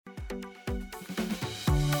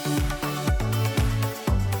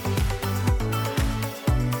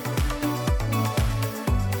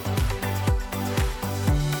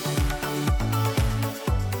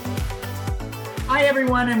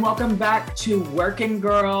everyone, and welcome back to Working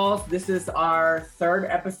Girls. This is our third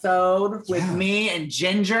episode with me and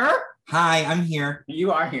Ginger. Hi, I'm here.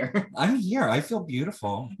 You are here. I'm here. I feel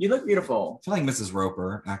beautiful. You look beautiful. I feel like Mrs.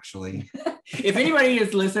 Roper, actually. If anybody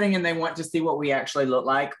is listening and they want to see what we actually look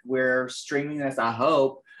like, we're streaming this, I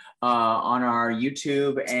hope, on our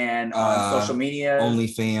YouTube and on social media.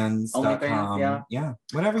 OnlyFans.com. Yeah,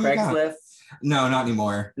 whatever you got. Craigslist. No, not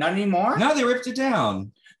anymore. Not anymore? No, they ripped it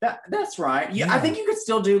down. That's right. Yeah, I think you could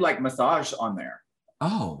still do like massage on there.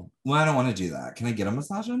 Oh, well, I don't want to do that. Can I get a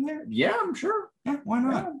massage on there? Yeah, I'm sure. Yeah, why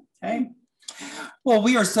not? Yeah. Hey. Well,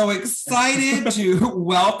 we are so excited to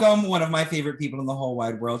welcome one of my favorite people in the whole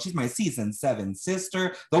wide world. She's my season 7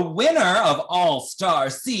 sister, the winner of All Star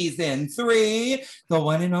season 3, the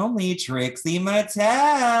one and only Trixie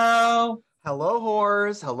Mattel. Hello,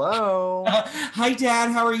 whores. Hello. Hi, Dad.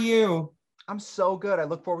 How are you? I'm so good. I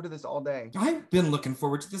look forward to this all day. I've been looking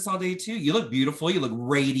forward to this all day too. You look beautiful. You look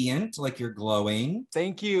radiant, like you're glowing.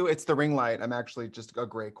 Thank you. It's the ring light. I'm actually just a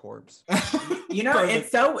gray corpse. You know,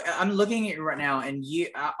 it's so, I'm looking at you right now and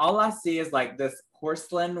all I see is like this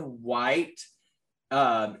porcelain white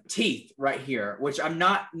teeth right here, which I'm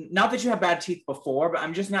not that you have bad teeth before, but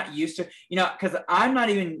I'm just not used to, because I'm not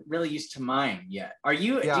even really used to mine yet. Do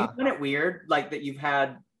you find it weird like that you've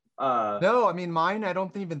had no, I mean mine I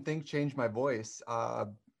don't even think changed my voice. I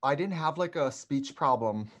didn't have like a speech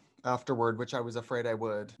problem afterward, which I was afraid I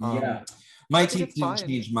would. My teeth didn't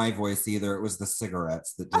change my voice either. It was the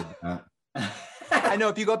cigarettes that did that. I know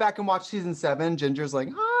if you go back and watch season 7, Ginger's like,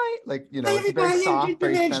 hi, like, it's a very Hey, soft,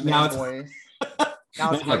 very feminine voice.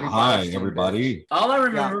 Now it's like, hi, everybody. All I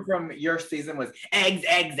remember from your season was eggs.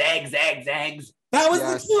 That was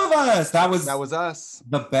the two of us. That was us.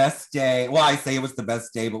 The best day. Well, I say it was the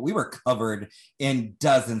best day, but we were covered in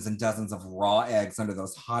dozens and dozens of raw eggs under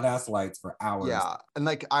those hot ass lights for hours. Yeah. And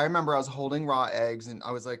like, I remember I was holding raw eggs and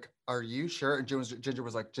I was like, are you sure? And Ginger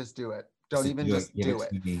was like, just do it. Don't even just do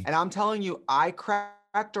it. And I'm telling you, I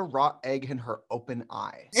cracked a raw egg in her open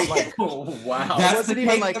eye. Like, oh, wow. It wasn't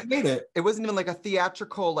even like a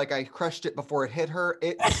theatrical, like I crushed it before it hit her.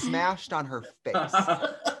 It smashed on her face.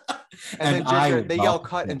 And then Ginger, they yell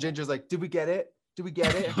cut, and Ginger's like, "Did we get it? Did we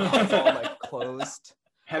get it?" And it's all like closed.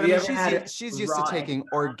 She's used to taking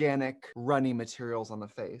organic, runny materials on the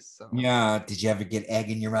face. So. Yeah. Did you ever get egg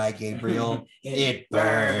in your eye, Gabriel? It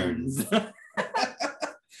burns.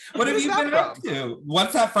 What have you been up to?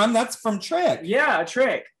 What's that from? That's from Trick. Yeah,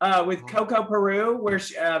 Trick. With Coco Peru, where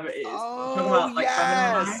she is talking about like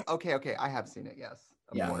yes. Okay. I have seen it. Yes.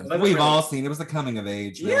 Yeah. We've all seen it. It was a coming of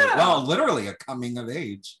age. Really. Yeah. Well, literally a coming of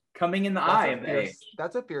age. Coming in the eye of age.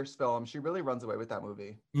 That's a fierce film. She really runs away with that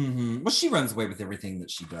movie. Mm-hmm. Well, she runs away with everything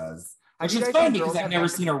that she does. Which is fun because I've never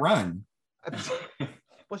seen her run.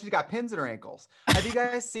 Well, she's got pins in her ankles. Have you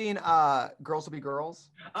guys seen Girls Will Be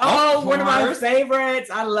Girls? Oh, one of my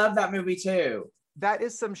favorites. I love that movie too. That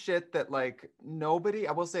is some shit that like nobody,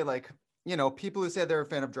 I will say like, people who say they're a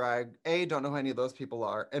fan of drag, A, don't know who any of those people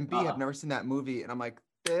are, and B, have never seen that movie. And I'm like,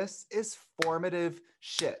 this is formative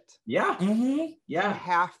shit. Yeah. Mm-hmm.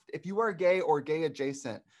 Yeah. If you are gay or gay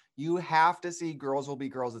adjacent, you have to see Girls Will Be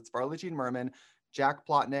Girls. It's Farley Jean Merman, Jack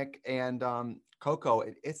Plotnick, and Coco.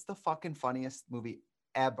 It's the fucking funniest movie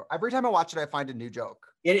ever. Every time I watch it, I find a new joke.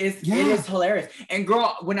 It is hilarious. And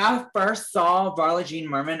girl, when I first saw Farley Jean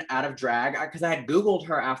Merman out of drag, because I had Googled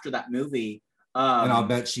her after that movie. And I'll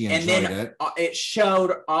bet she enjoyed it. It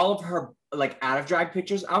showed all of her like out of drag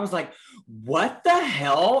pictures. I was like, what the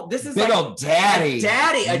hell? This is big like old daddy.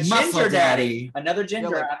 A ginger daddy. Another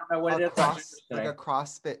ginger. Yeah, like, I don't know what it is. Like a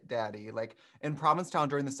CrossFit daddy. Like in Provincetown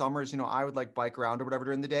during the summers, I would like bike around or whatever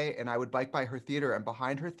during the day, and I would bike by her theater. And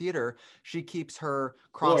behind her theater, she keeps her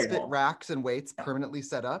CrossFit racks and weights permanently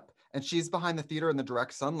set up. And she's behind the theater in the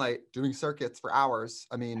direct sunlight doing circuits for hours.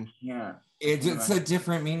 I mean, yeah, it's a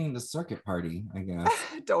different meaning to circuit party, I guess.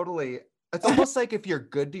 Totally. It's almost like if you're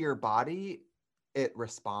good to your body, it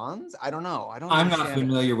responds. I don't know. I'm not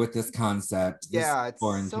familiar with this concept. It's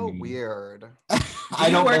so weird. I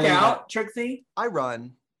don't work out, Trixie? I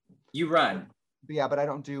run. You run? Yeah, but I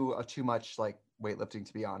don't do too much like weightlifting,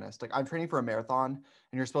 to be honest. Like I'm training for a marathon,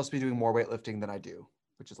 and you're supposed to be doing more weightlifting than I do,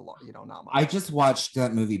 which is a lot, not much. I just watched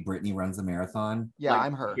that movie Brittany Runs a Marathon. Yeah,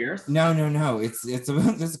 I'm her. Pierce? No. It's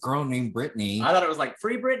about this girl named Brittany. I thought it was like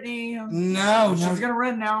Free Brittany. No, she's gonna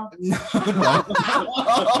run now. No.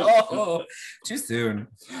 Too soon.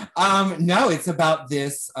 No, it's about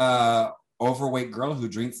this overweight girl who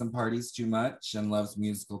drinks and parties too much and loves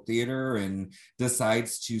musical theater and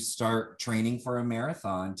decides to start training for a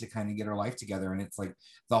marathon to kind of get her life together. And it's like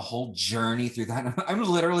the whole journey through that. I'm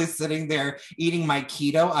literally sitting there eating my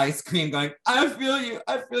keto ice cream going, I feel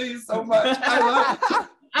you so much. I love it.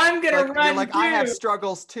 I'm gonna run. You're like, I have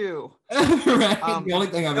struggles too. Right? The only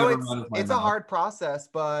thing I've ever run is my it's mouth. a hard process,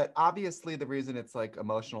 but obviously the reason it's like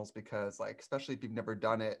emotional is because, like, especially if you've never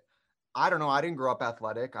done it. I don't know. I didn't grow up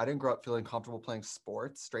athletic. I didn't grow up feeling comfortable playing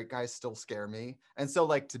sports. Straight guys still scare me. And so,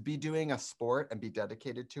 like, to be doing a sport and be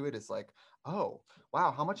dedicated to it is like, oh,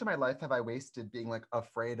 wow, how much of my life have I wasted being like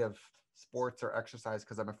afraid of sports or exercise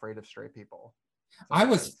because I'm afraid of straight people? I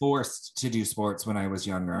was forced to do sports when I was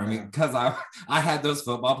younger. I mean, because I had those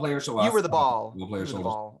football players. You were the ball.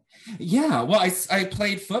 Yeah, well, I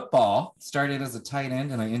played football, started as a tight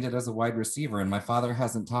end, and I ended as a wide receiver. And my father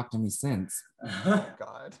hasn't talked to me since. Oh,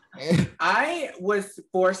 God. I was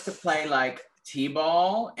forced to play like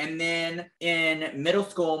t-ball, and then in middle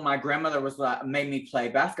school my grandmother was like made me play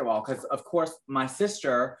basketball because of course my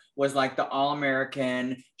sister was like the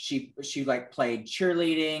all-American. She like played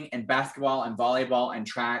cheerleading and basketball and volleyball and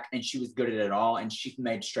track, and she was good at it all, and she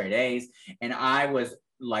made straight A's, and I was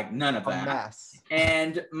like none of that. A mess.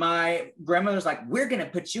 And my grandmother's like, we're gonna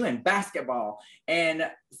put you in basketball. And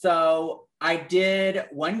so I did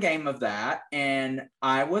one game of that and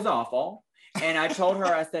I was awful. And I told her,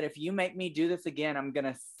 I said, if you make me do this again, I'm going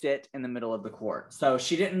to sit in the middle of the court. So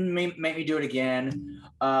she didn't make me do it again.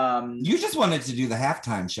 You just wanted to do the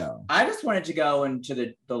halftime show. I just wanted to go into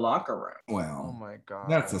the locker room. Well, oh my God.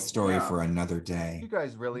 That's a story for another day. You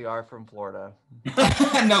guys really are from Florida.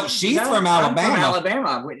 No, she's from Alabama. I'm from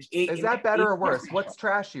Alabama. Is that better or worse? What's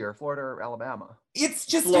trashier, Florida or Alabama? It's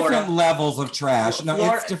just Florida. Different levels of trash. No,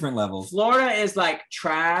 Florida, it's different levels. Florida is like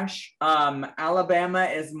trash. Alabama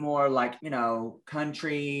is more like,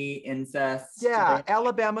 country, incest. Yeah,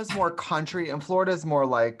 Alabama's more country and Florida's more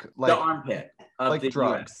like the armpit of like the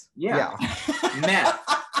drugs. US. Yeah. Meth.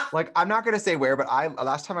 Like, I'm not gonna say where, but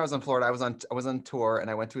last time I was in Florida, I was on tour and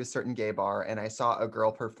I went to a certain gay bar and I saw a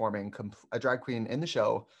girl performing, a drag queen in the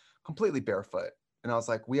show, completely barefoot, and I was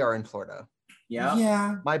like, we are in Florida.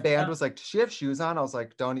 Yeah. My band was like, does she have shoes on? I was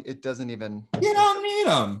like, it doesn't even. You don't need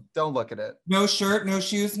them. Don't look at it. No shirt, no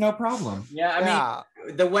shoes, no problem. Yeah, I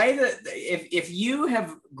mean, the way that if you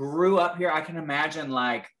have grew up here, I can imagine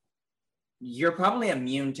like you're probably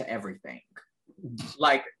immune to everything.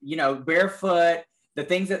 Like, barefoot, the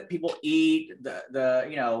things that people eat,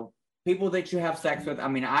 the people that you have sex with. I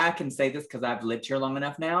mean, I can say this because I've lived here long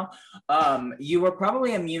enough now. You were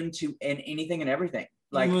probably immune to anything and everything.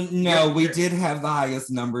 Like, no, we did have the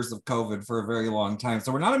highest numbers of COVID for a very long time,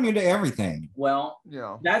 so we're not immune to everything. Well,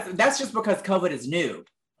 yeah, that's just because COVID is new.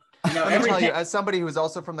 Let me tell you, as somebody who's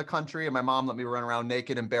also from the country, and my mom let me run around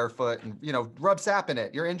naked and barefoot, and rub sap in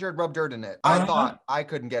it. You're injured, rub dirt in it. I thought I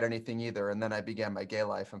couldn't get anything either, and then I began my gay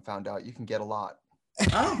life and found out you can get a lot.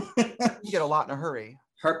 Oh, you can get a lot in a hurry.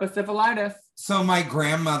 Herpes-syphilitis. So my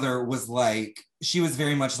grandmother was like, she was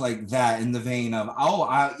very much like that, in the vein of,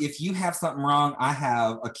 if you have something wrong, I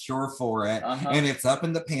have a cure for it. And it's up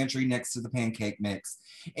in the pantry next to the pancake mix.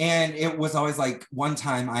 And it was always like, one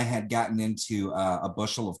time I had gotten into a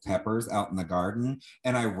bushel of peppers out in the garden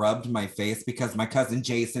and I rubbed my face because my cousin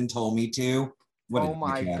Jason told me to. Oh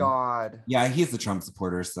my God. Yeah, he's a Trump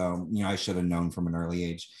supporter, so I should have known from an early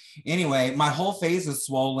age. Anyway, my whole face is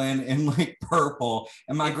swollen and like purple.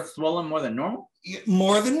 And my swollen more than normal?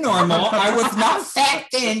 More than normal. I was not fat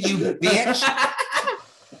then, you bitch.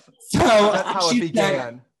 So that's how it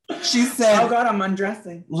began. She said, oh God, I'm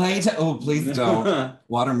undressing. Oh, please don't.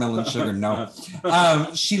 Watermelon sugar, no.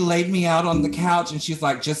 She laid me out on the couch and she's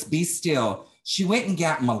like, just be still. She went and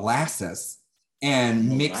got molasses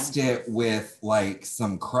and mixed it with like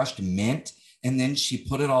some crushed mint. And then she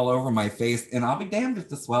put it all over my face. And I'll be damned if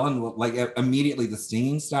the swelling, like immediately the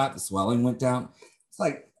stinging stopped, the swelling went down. It's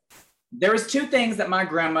like. There was two things that my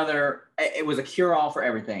grandmother, it was a cure-all for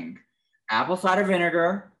everything. Apple cider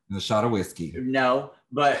vinegar. And a shot of whiskey. No,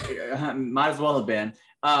 but might as well have been.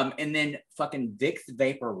 And then fucking Vicks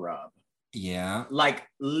Vapor Rub. Yeah. Like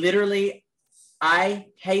literally, I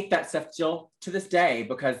hate that stuff still to this day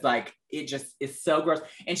because like it just is so gross.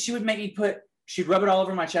 And she would make me she'd rub it all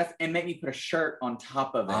over my chest and make me put a shirt on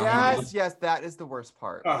top of it. Yes, that is the worst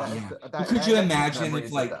part. Could you imagine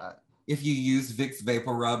if you use Vicks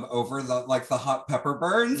Vapor Rub over the hot pepper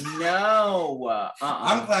burns? No.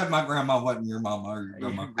 I'm glad my grandma wasn't your mama or your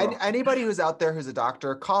grandma. Anybody who's out there who's a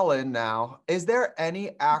doctor, call in now. Is there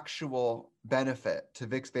any actual benefit to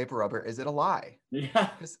Vicks Vapor Rub, or is it a lie? Yeah.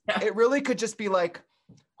 It really could just be like,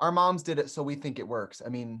 our moms did it, so we think it works. I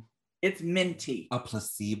mean, it's minty. A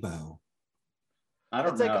placebo. I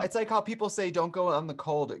don't know. It's like how people say don't go on the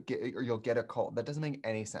cold or you'll get a cold. That doesn't make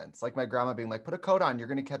any sense. Like my grandma being like, put a coat on, you're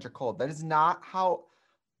gonna catch a cold. That is not how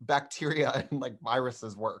bacteria and like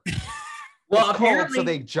viruses work. Well, it's apparently, cold,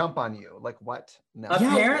 so they jump on you. Like what? No.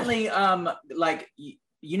 Apparently, like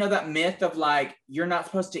you know that myth of like you're not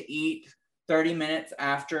supposed to eat 30 minutes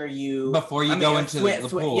after before you go into the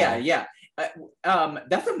pool. Yeah.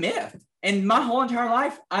 That's a myth. And my whole entire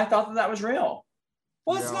life, I thought that was real.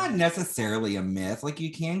 Well, it's not necessarily a myth. Like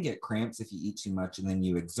you can get cramps if you eat too much and then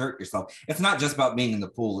you exert yourself. It's not just about being in the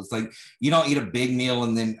pool. It's like you don't eat a big meal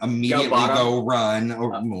and then immediately go run.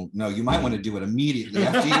 Or no, you might want to do it immediately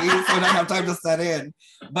after you eat so you don't have time to set in.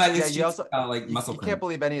 But it's you just also, like muscle cramps. You can't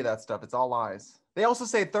believe any of that stuff. It's all lies. They also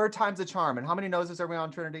say third time's a charm. And how many noses are we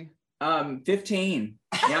on, Trinity? 15.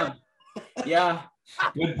 Yeah. Yeah.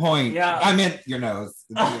 Good point. Yeah. I meant your nose.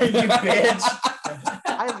 You bitch.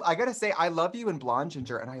 I gotta say, I love you in blonde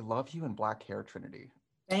ginger, and I love you in black hair, Trinity.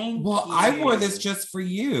 Thank you. Well, I wore this just for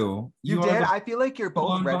you. You did? I feel like you're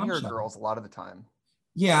both red hair girls a lot of the time.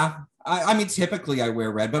 Yeah. I mean, typically I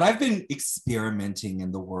wear red, but I've been experimenting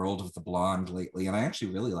in the world of the blonde lately, and I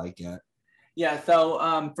actually really like it. Yeah,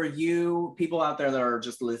 so for you people out there that are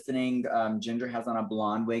just listening, Ginger has on a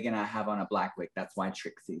blonde wig and I have on a black wig. That's why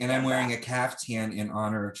Trixie. And I'm wearing a caftan in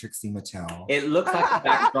honor of Trixie Mattel. It looks like a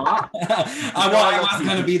backdrop. I was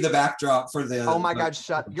going to be the backdrop for the... Oh my God,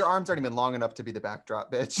 shut. Your arms aren't even long enough to be the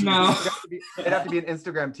backdrop, bitch. No. It'd have to be an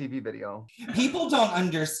Instagram TV video. People don't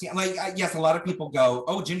understand. Like, yes, a lot of people go,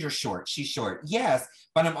 oh, Ginger's short. She's short. Yes,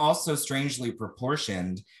 but I'm also strangely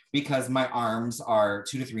proportioned because my arms are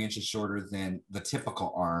 2 to 3 inches shorter than the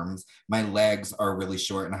typical arms. My legs are really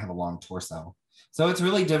short and I have a long torso. So it's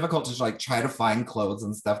really difficult to like try to find clothes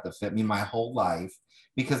and stuff that fit me my whole life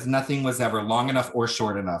because nothing was ever long enough or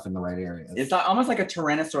short enough in the right areas. It's almost like a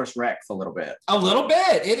Tyrannosaurus Rex a little bit. A little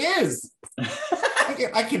bit, it is.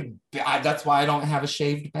 That's why I don't have a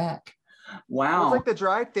shaved back. Wow. It's like the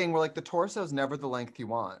drag thing where like the torso is never the length you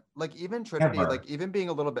want. Like even Trinity, Ever. like even being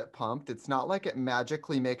a little bit pumped, it's not like it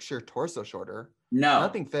magically makes your torso shorter. No.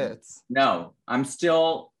 Nothing fits. No. I'm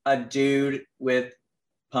still a dude with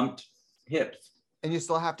pumped hips. And you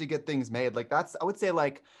still have to get things made. Like I would say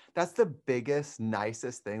like, that's the biggest,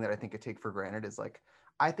 nicest thing that I think I take for granted is like,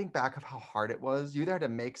 I think back of how hard it was. You either had to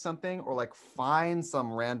make something or like find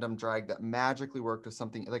some random drag that magically worked with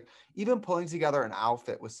something. Like even pulling together an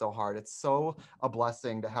outfit was so hard. It's so a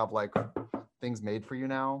blessing to have like things made for you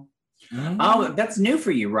now. Mm-hmm. Oh, that's new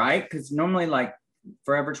for you, right? Because normally like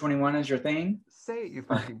Forever 21 is your thing. Say it, you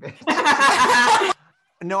fucking bitch.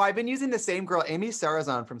 No, I've been using the same girl, Amy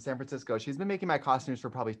Sarazan from San Francisco. She's been making my costumes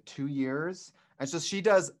for probably 2 years. And so she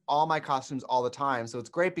does all my costumes all the time. So it's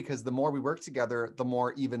great because the more we work together, the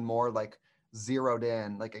more even more like zeroed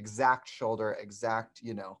in, like exact shoulder, exact,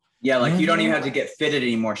 you know. Yeah, like you don't even have to get fitted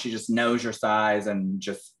anymore. She just knows your size and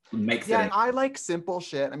just makes it. Yeah, and I like simple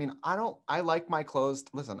shit. I mean, I like my clothes.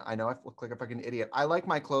 Listen, I know I look like a fucking idiot. I like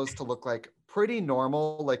my clothes to look like pretty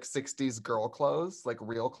normal, like 60s girl clothes, like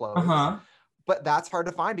real clothes. Uh-huh. But that's hard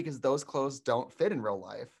to find because those clothes don't fit in real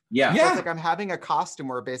life. Yeah. So it's like I'm having a costume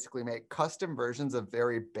where I basically make custom versions of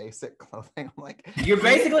very basic clothing. I'm like, you're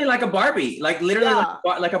basically like a Barbie, like literally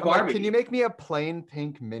like a Barbie. Like, can you make me a plain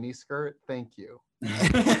pink mini skirt? Thank you.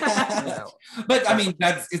 But I mean,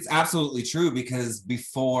 it's absolutely true because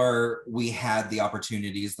before we had the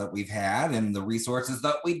opportunities that we've had and the resources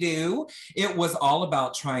that we do, it was all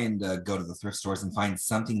about trying to go to the thrift stores and find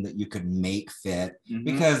something that you could make fit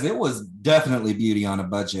because it was definitely beauty on a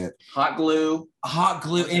budget. Hot glue.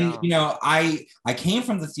 And you know, I came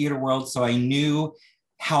from the theater world, so I knew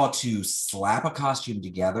how to slap a costume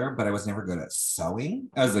together, but I was never good at sewing,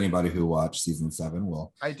 as anybody who watched season 7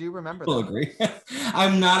 will. I do remember will agree.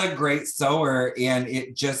 I'm not a great sewer, and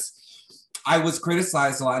I was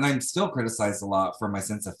criticized a lot, and I'm still criticized a lot for my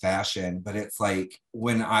sense of fashion, but it's like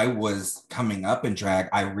when I was coming up in drag,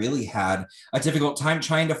 I really had a difficult time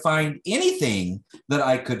trying to find anything that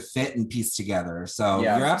I could fit and piece together. So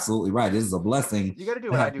you're absolutely right. It is a blessing. You got to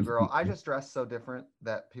do what I do, girl. I just dress so different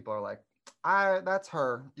that people are like, that's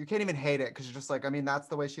her. You can't even hate it because you're just like, I mean, that's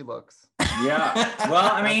the way she looks. Yeah.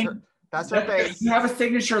 Well, I mean, that's her face. You have a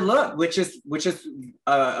signature look, which is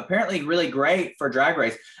apparently really great for Drag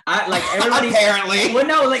Race. I like everybody. Apparently. Well,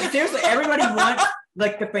 no, like seriously, everybody wants,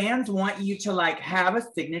 like the fans want you to like have a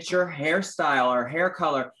signature hairstyle or hair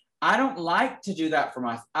color. I don't like to do that for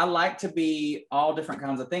myself. I like to be all different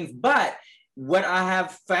kinds of things. But what I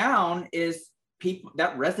have found is people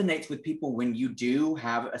that resonates with people when you do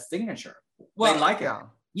have a signature. Well, they like it.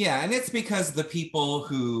 Yeah, and it's because the people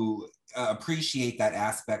who appreciate that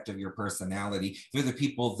aspect of your personality. They're the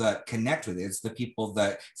people that connect with it. It's the people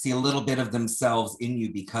that see a little bit of themselves in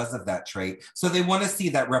you because of that trait. So they want to see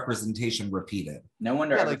that representation repeated. No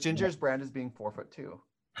wonder. Yeah, like Ginger's brand is being 4'2".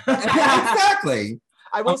 Exactly.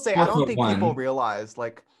 I will say, I don't think people realize,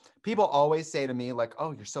 like, people always say to me, like,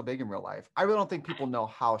 oh, you're so big in real life. I really don't think people know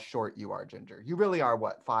how short you are, Ginger. You really are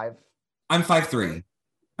what, 5? I'm 5'3".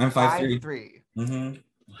 I'm 5'3". 5'3". Mm-hmm.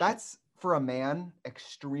 That's, for a man,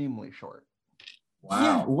 extremely short. Wow.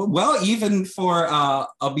 Yeah. Well, even for a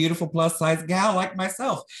beautiful plus size gal like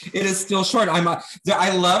myself, it is still short.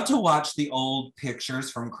 I love to watch the old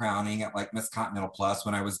pictures from crowning at like Miss Continental Plus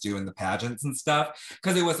when I was doing the pageants and stuff,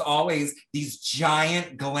 because it was always these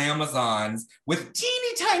giant glamazons with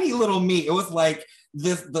teeny tiny little me. It was like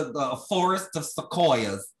the forest of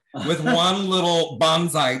sequoias with one little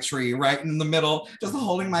bonsai tree right in the middle, just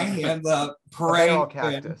holding my hands up, praying.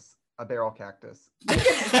 A barrel cactus.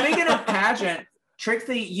 Speaking of pageant,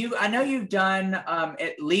 Trixie, I know you've done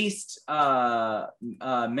at least Minnesota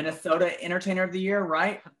Entertainer of the Year,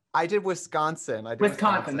 right? I did Wisconsin.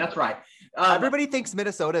 Wisconsin, that's right. Everybody thinks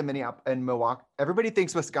Minnesota and Minneapolis and Milwaukee. Everybody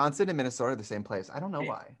thinks Wisconsin and Minnesota are the same place. I don't know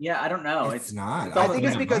why. Yeah, I don't know. It's not. I think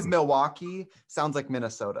it's because Milwaukee sounds like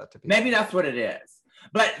Minnesota to people. Maybe that's what it is.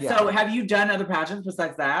 But yeah. So have you done other pageants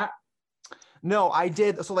besides that? No, I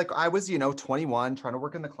did. So like I was, 21 trying to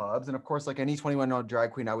work in the clubs. And of course, like any 21-year-old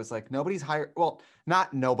drag queen, I was like, nobody's hired. Well,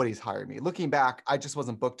 not nobody's hired me. Looking back, I just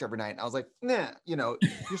wasn't booked every night. And I was like, nah, you're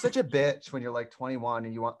such a bitch when you're like 21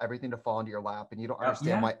 and you want everything to fall into your lap. And you don't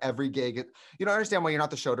understand why every gig, you don't understand why you're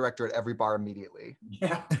not the show director at every bar immediately.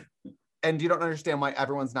 Yeah. And you don't understand why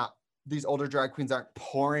these older drag queens aren't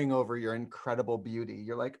pouring over your incredible beauty.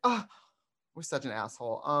 You're like, we're such an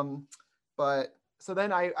asshole. So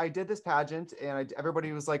then I did this pageant and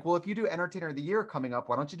everybody was like, well, if you do Entertainer of the Year coming up,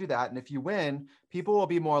 why don't you do that? And if you win, people will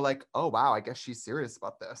be more like, oh, wow, I guess she's serious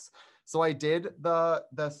about this. So I did the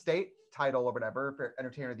state title or whatever for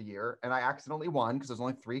Entertainer of the Year. And I accidentally won because there's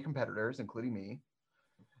only 3 competitors, including me.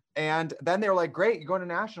 And then they were like, great, you're going to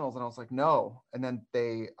nationals. And I was like, no. And then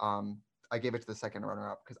I gave it to the second runner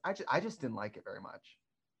up because I just didn't like it very much.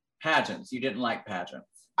 Pageants. You didn't like pageants.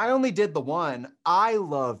 I only did the one. I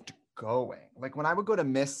loved going. Like when I would go to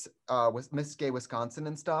Miss Gay Wisconsin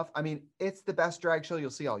and stuff, I mean, it's the best drag show you'll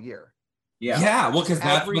see all year. Yeah, well, because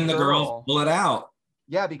that's when the girls pull it out.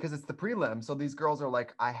 Yeah, because it's the prelim. So these girls are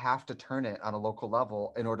like, I have to turn it on a local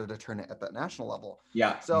level in order to turn it at the national level.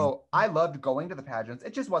 Yeah. So I loved going to the pageants.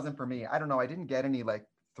 It just wasn't for me. I don't know. I didn't get any like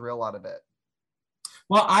thrill out of it.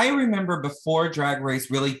 Well, I remember before Drag Race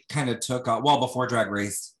really kind of took off, before Drag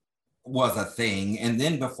Race was a thing, and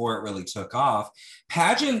then before it really took off,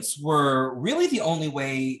 pageants were really the only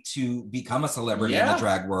way to become a celebrity in the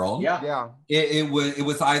drag world. Yeah. It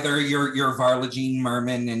was either your Varla Jean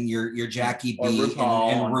Merman and your Jackie B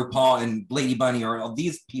and RuPaul and Lady Bunny, or all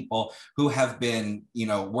these people who have been,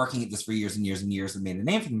 working at this for years and years and years and made a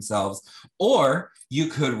name for themselves, or you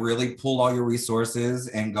could really pull all your resources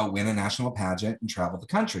and go win a national pageant and travel the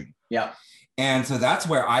country. Yeah. And so that's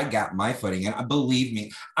where I got my footing. And believe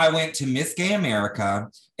me, I went to Miss Gay America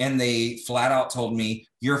and they flat out told me,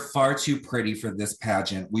 you're far too pretty for this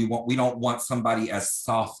pageant. We don't want somebody as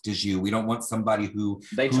soft as you. We don't want somebody who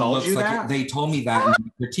told you that? They told me that in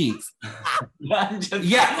the critiques.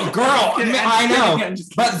 Yeah, girl, I know.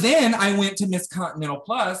 But then I went to Miss Continental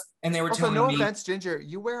Plus and they were telling me. No offense, Ginger,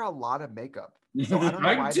 you wear a lot of makeup. So I don't know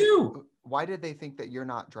I do. Why did they think that you're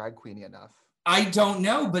not drag queeny enough? I don't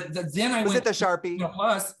know, but then I went. Was it the Sharpie?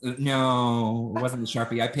 Plus, no, it wasn't the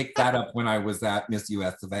Sharpie. I picked that up when I was at Miss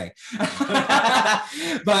US of A.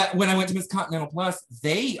 But when I went to Miss Continental Plus,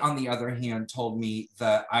 they, on the other hand, told me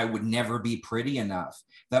that I would never be pretty enough.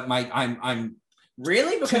 That I'm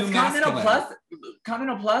really, because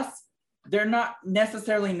Continental Plus, they're not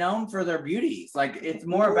necessarily known for their beauties. Like it's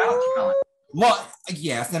more about talent. Well,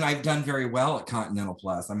 yes, and I've done very well at Continental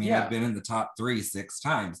Plus. I mean, I've been in the top 3 6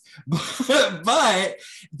 times. But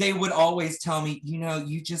they would always tell me, you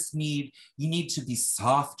need to be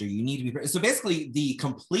softer. You need to be. So basically, the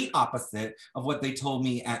complete opposite of what they told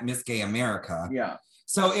me at Miss Gay America. Yeah.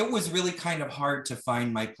 So it was really kind of hard to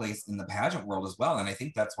find my place in the pageant world as well. And I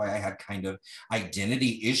think that's why I had kind of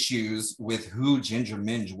identity issues with who Ginger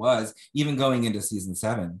Minge was, even going into season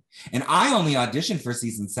 7. And I only auditioned for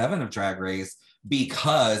season 7 of Drag Race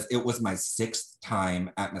because it was my 6th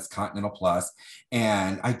time at Miss Continental Plus.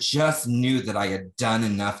 And I just knew that I had done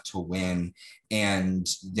enough to win. And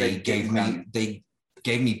they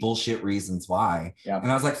gave me bullshit reasons why. Yeah.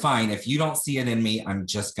 And I was like, fine, if you don't see it in me, I'm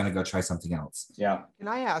just going to go try something else. Yeah. Can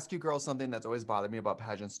I ask you girls something that's always bothered me about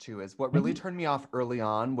pageants too, is what really turned me off early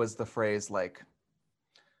on was the phrase like,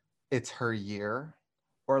 it's her year,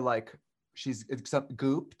 or like she's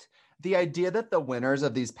gooped. The idea that the winners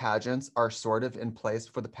of these pageants are sort of in place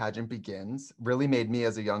before the pageant begins really made me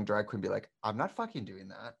as a young drag queen be like, I'm not fucking doing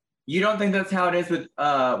that. You don't think that's how it is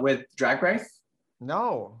with Drag Race?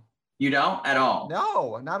 No. You don't at all?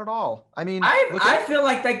 No, not at all. I mean, I feel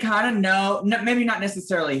like they kind of know, maybe not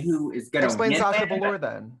necessarily who is going to win. Explain Sasha Velour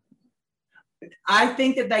then. I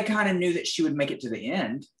think that they kind of knew that she would make it to the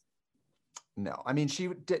end. No, I mean, she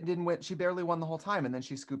didn't win. She barely won the whole time, and then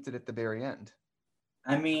she scooped it at the very end.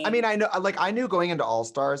 I mean, I know, like, I knew going into All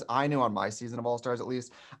Stars, I knew on my season of All Stars, at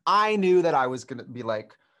least, I knew that I was going to be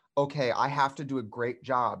like, okay, I have to do a great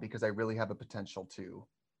job because I really have a potential to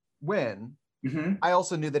win. Mm-hmm. I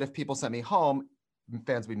also knew that if people sent me home,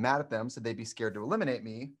 fans would be mad at them, so they'd be scared to eliminate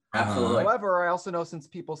me. Absolutely. However, I also know since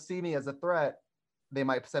people see me as a threat, they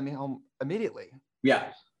might send me home immediately.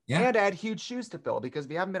 Yeah. And I had huge shoes to fill because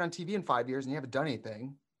if you haven't been on TV in 5 years and you haven't done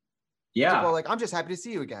anything, yeah. People are like, I'm just happy to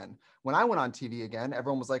see you again. When I went on TV again,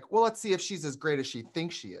 everyone was like, well, let's see if she's as great as she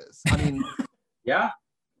thinks she is. I mean, yeah.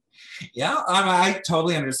 Yeah, I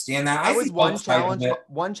totally understand that. I was one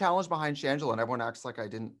challenge behind Shangela, and everyone acts like I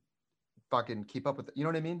didn't fucking keep up with it. You know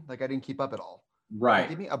what I mean? Like I didn't keep up at all. Right.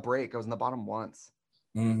 Give me a break. I was in the bottom once.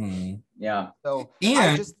 Mm-hmm. Yeah. So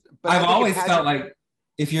and I've always felt like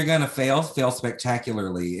if you're gonna fail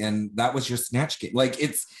spectacularly, and that was your Snatch Game. Like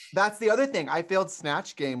that's the other thing. I failed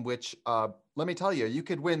Snatch Game, which let me tell you, you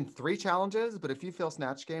could win 3 challenges, but if you fail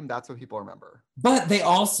Snatch Game, that's what people remember. But they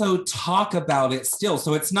also talk about it still,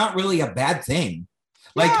 so it's not really a bad thing.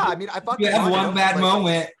 Like, yeah, I mean, you have one bad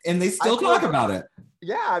moment, and they still talk about it.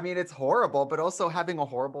 Yeah, I mean, it's horrible, but also having a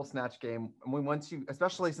horrible Snatch Game. Once you,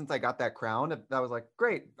 especially since I got that crown, that was like,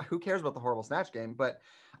 great. Who cares about the horrible Snatch Game? But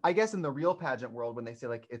I guess in the real pageant world, when they say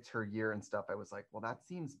like it's her year and stuff, I was like, well, that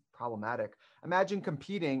seems problematic. Imagine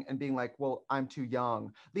competing and being like, well, I'm too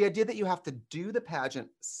young. The idea that you have to do the pageant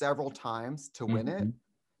several times to win it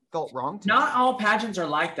felt wrong to me. Not all pageants are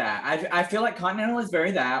like that. I feel like Continental is very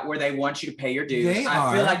that, where they want you to pay your dues.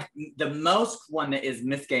 I feel like the most one that is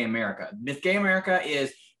Miss Gay America. Miss Gay America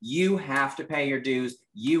is you have to pay your dues.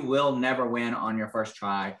 You will never win on your first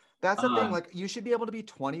try. That's the thing. Like, you should be able to be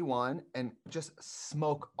 21 and just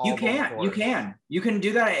smoke all You can. You can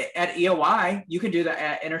do that at EOI. You can do that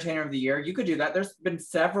at Entertainer of the Year. You could do that. There's been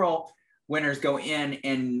several winners go in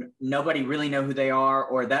and nobody really know who they are,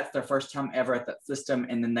 or that's their first time ever at that system,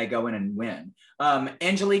 and then they go in and win.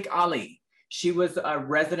 Angelique Ali, she was a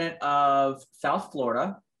resident of South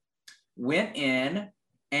Florida, went in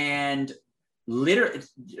and literally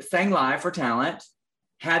sang live for talent,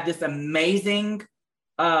 had this amazing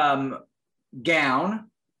gown,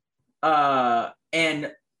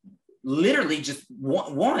 and literally just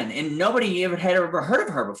won, and nobody had ever heard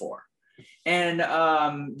of her before. And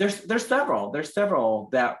there's several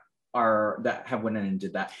that have went in and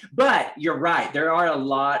did that. But you're right, there are a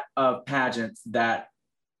lot of pageants that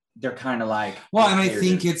they're kind of like, well, and I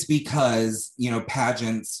think it's because, you know,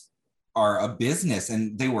 pageants are a business,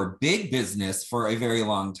 and they were big business for a very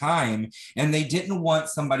long time, and they didn't want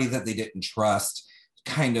somebody that they didn't trust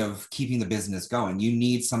kind of keeping the business going. You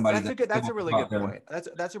need somebody that's a really good point.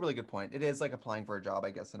 That's a really good point. It is like applying for a job, I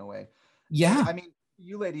guess, in a way. Yeah. I mean,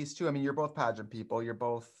 you ladies too. I mean, you're both pageant people. You're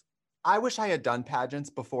both. I wish I had done pageants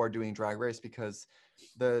before doing Drag Race, because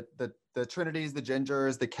the Trinities, the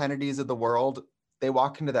Gingers, the Kennedys of the world, they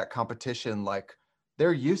walk into that competition like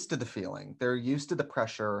they're used to the feeling. They're used to the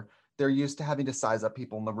pressure. They're used to having to size up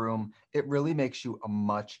people in the room. It really makes you a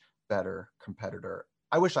much better competitor.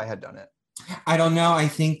 I wish I had done it. I don't know. I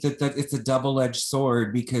think that it's a double-edged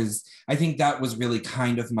sword, because I think that was really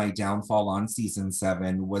kind of my downfall on season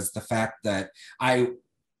 7, was the fact that I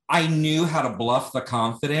knew how to bluff the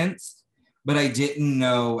confidence, but I didn't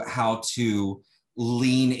know how to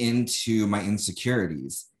lean into my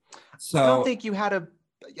insecurities. So I don't think you had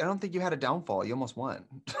a downfall. You almost won.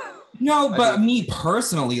 No, but me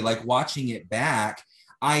personally, like watching it back,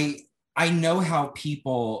 I know how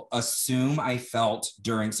people assume I felt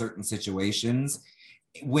during certain situations,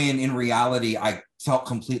 when in reality, I felt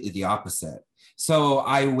completely the opposite. So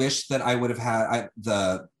I wish that I would have had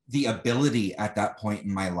the ability at that point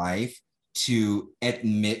in my life to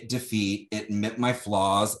admit defeat, admit my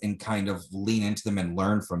flaws, and kind of lean into them and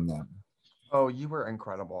learn from them. Oh, you were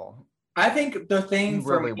incredible. I think the thing you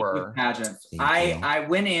for really me were. with pageants, I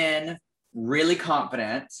went in really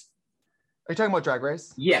confident. Are you talking about Drag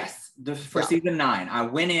Race? Yes, for season 9. I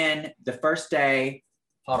went in the first day.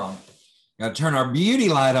 Hold on. Gotta turn our beauty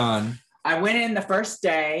light on. I went in the first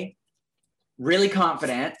day really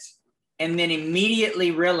confident, and then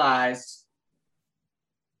immediately realized,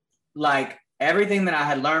 like, everything that I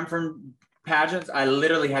had learned from pageants, I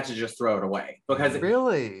literally had to just throw it away because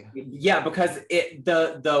really, because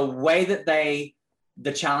the way that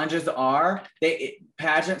the challenges are,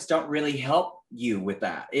 pageants don't really help you with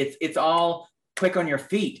that. It's all quick on your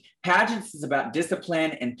feet. Pageants is about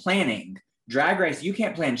discipline and planning. Drag Race, you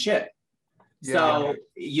can't plan shit. Yeah. So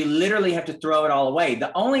you literally have to throw it all away.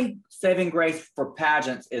 The only saving grace for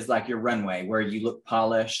pageants is like your runway, where you look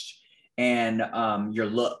polished and your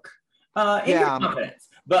look and your confidence.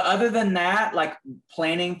 But other than that, like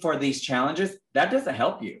planning for these challenges, that doesn't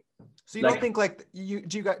help you. So you don't think like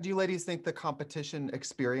do you ladies think the competition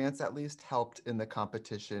experience at least helped in the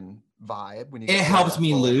competition vibe when you? It helped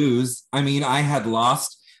me lose. I mean, I had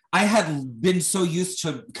been so used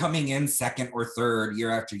to coming in second or third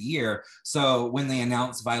year after year. So when they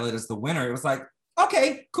announced Violet as the winner, it was like,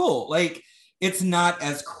 okay, cool. Like, it's not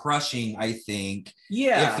as crushing, I think,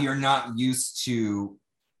 if you're not used to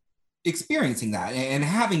experiencing that and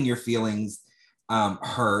having your feelings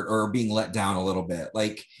hurt or being let down a little bit.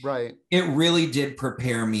 Like, right. It really did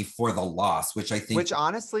prepare me for the loss, which I think. Which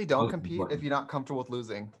honestly, don't compete if you're not comfortable with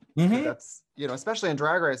losing. Mm-hmm. That's, especially in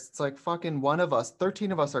Drag Race, it's like fucking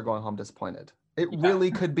 13 of us are going home disappointed. It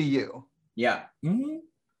really could be you. Yeah. Mm-hmm.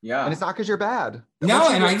 Yeah. And it's not because you're bad. No,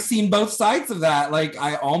 and I've seen both sides of that. Like,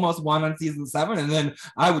 I almost won on season 7, and then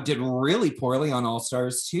I did really poorly on All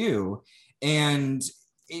Stars 2. And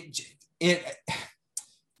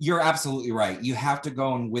you're absolutely right. You have to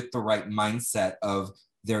go in with the right mindset of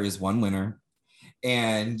there is one winner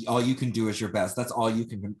and all you can do is your best. That's all you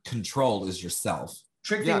can control is yourself.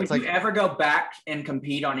 Trixie, would you ever go back and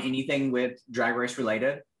compete on anything with Drag Race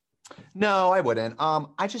related? No, I wouldn't. I'm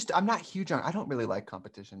not huge on, I don't really like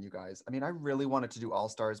competition, you guys. I mean, I really wanted to do All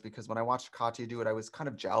Stars because when I watched Katya do it, I was kind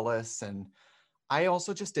of jealous. And I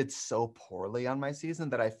also just did so poorly on my season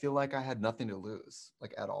that I feel like I had nothing to lose,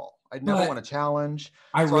 like at all. I'd never won a challenge.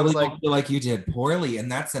 I really don't feel like you did poorly.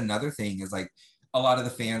 And that's another thing is like, a lot of the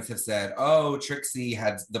fans have said, oh, Trixie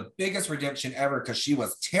had the biggest redemption ever because she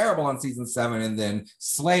was terrible on season 7 and then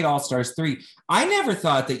slayed All Stars 3. I never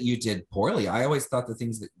thought that you did poorly. I always thought the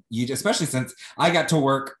things that you did, especially since I got to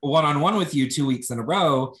work one-on-one with you 2 weeks in a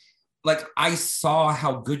row, like I saw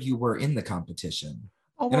how good you were in the competition.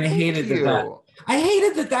 Oh, well, and I hated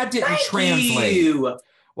that didn't translate.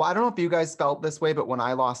 Well, I don't know if you guys felt this way, but when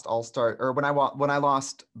I lost All Star, or when I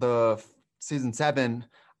lost the season 7,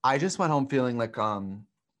 I just went home feeling like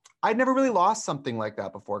I'd never really lost something like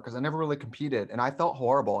that before because I never really competed, and I felt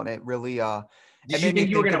horrible. And it really Did you think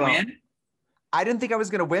you were gonna win? I didn't think I was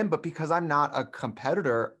gonna win, but because I'm not a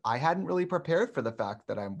competitor, I hadn't really prepared for the fact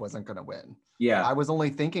that I wasn't gonna win. Yeah, I was only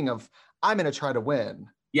thinking of I'm gonna try to win.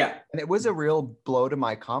 Yeah. And it was a real blow to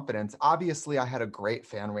my confidence. Obviously, I had a great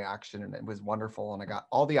fan reaction and it was wonderful and I got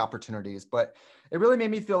all the opportunities, but it really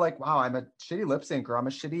made me feel like, wow, I'm a shitty lip syncer. I'm a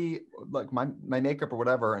shitty, like my makeup or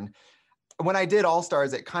whatever. And when I did All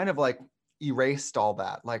Stars, it kind of like erased all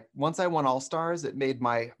that. Like once I won All Stars, it made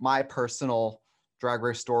my personal Drag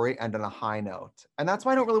Race story end on a high note. And that's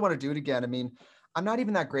why I don't really want to do it again. I mean, I'm not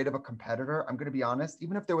even that great of a competitor. I'm going to be honest.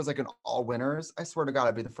 Even if there was like an all winners, I swear to God,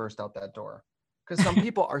 I'd be the first out that door. Because some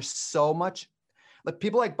people are so much, like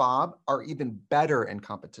people like Bob are even better in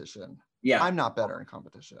competition. Yeah. I'm not better in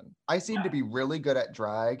competition. I seem to be really good at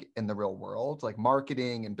drag in the real world, like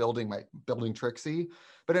marketing and building Trixie.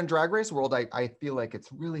 But in Drag Race world, I feel like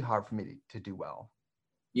it's really hard for me to do well.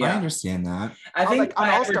 Yeah, I understand that. I think like, on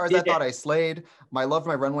All Stars, I thought I slayed. I loved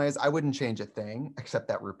my runways. I wouldn't change a thing except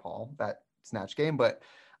that RuPaul, that Snatch Game. But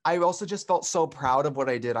I also just felt so proud of what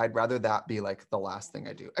I did. I'd rather that be like the last thing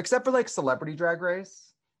I do, except for like Celebrity Drag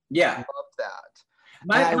Race. Yeah. I loved that.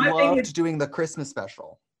 I loved doing the Christmas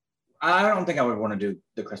special. I don't think I would want to do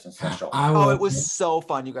the Christmas special. It was so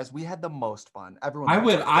fun, you guys. We had the most fun. Everyone.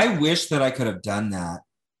 I wish that I could have done that.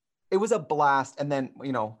 It was a blast. And then,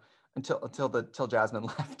 until Jasmine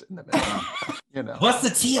left in the middle, What's the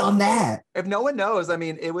tea on that? If no one knows, I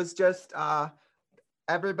mean, it was just,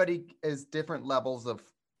 everybody is different levels of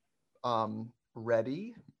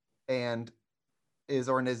ready and is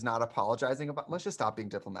or is not apologizing about. Let's just stop being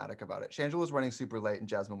diplomatic about it. Shangela was running super late and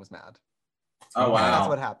Jasmine was mad. Oh wow, that's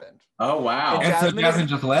what happened. Oh wow. And so Jasmine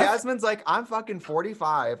just left. Jasmine's like, I'm fucking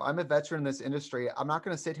 45. I'm a veteran in this industry. I'm not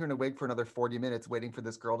going to sit here in a wig for another 40 minutes waiting for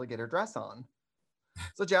this girl to get her dress on.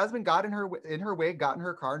 So Jasmine got in her wig, got in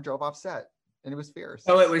her car, and drove off set, and it was fierce.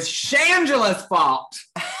 So it was Shangela's fault.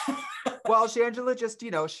 Well, Shangela just,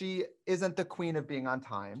 she isn't the queen of being on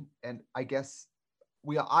time, and I guess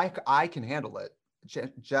I can handle it.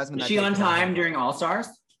 Jasmine. Was she on time during All Stars?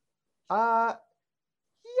 Yeah.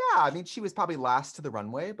 I mean, she was probably last to the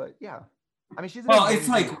runway, but yeah. I mean, she's it's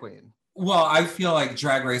like queen. Well, I feel like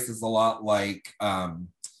Drag Race is a lot like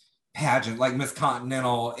pageant, like Miss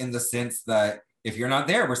Continental, in the sense that if you're not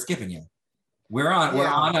there, we're skipping you. We're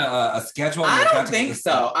on a schedule. I don't think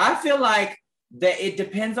so. I feel like that it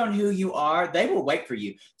depends on who you are. They will wait for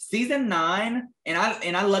you. Season 9, and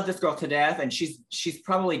I love this girl to death, and she's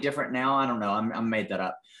probably different now. I don't know. I made that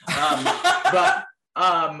up. But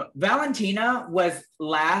Valentina was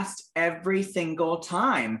last every single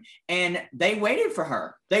time, and they waited for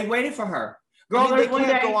her. Girl, they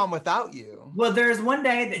can't go on without you. Well, there's one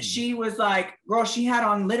day that she was like, girl, she had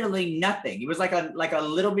on literally nothing. It was like a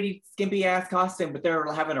little bitty skimpy ass costume, but they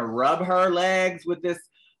were having to rub her legs with this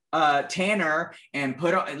tanner and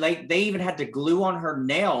put on, like, they even had to glue on her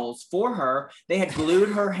nails for her. They had glued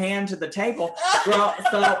her hand to the table. Girl,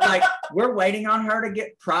 so like we're waiting on her to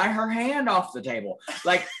pry her hand off the table.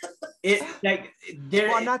 Like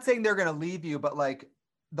well, I'm not saying they're gonna leave you, but like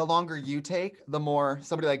the longer you take, the more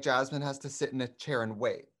somebody like Jasmine has to sit in a chair and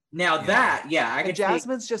wait. Now I can.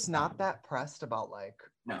 Jasmine's just not that pressed about like.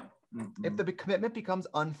 No. Mm-hmm. If the commitment becomes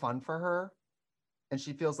unfun for her, and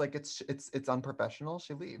she feels like it's unprofessional,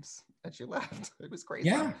 she leaves. And she left. It was crazy.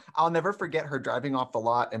 Yeah. I'll never forget her driving off the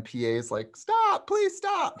lot, and PA's like, "Stop! Please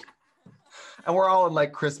stop!" And we're all in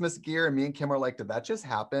like Christmas gear, and me and Kim are like, "Did that just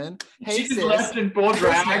happen?" Hey, she just left in full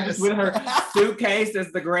drag, just with her suitcase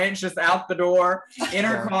as the Grinch just out the door in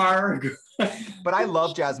her car. But I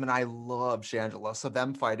love Jasmine. I love Shangela. So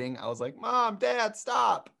them fighting, I was like, "Mom, Dad,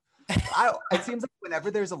 stop!" It seems like whenever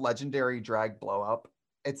there's a legendary drag blow up,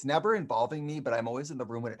 it's never involving me, but I'm always in the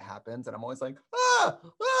room when it happens, and I'm always like,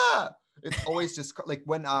 ah. It's always just like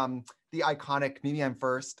when the iconic Mimi I'm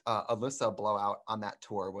First Alyssa blowout on that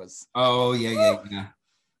tour was. Oh yeah.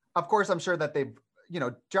 Of course, I'm sure that they've,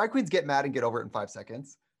 drag queens get mad and get over it in 5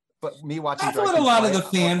 seconds. But me watching that's what a lot of the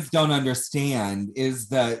fans don't understand is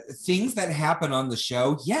the things that happen on the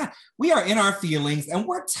show. Yeah, we are in our feelings and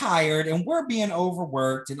we're tired and we're being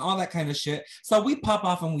overworked and all that kind of shit. So we pop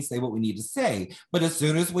off and we say what we need to say. But as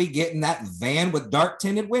soon as we get in that van with dark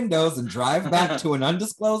tinted windows and drive back to an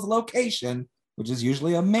undisclosed location, which is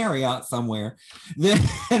usually a Marriott somewhere,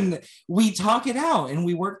 then we talk it out and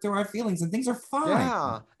we work through our feelings and things are fine.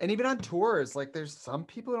 Yeah. And even on tours, like there's some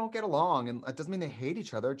people who don't get along, and it doesn't mean they hate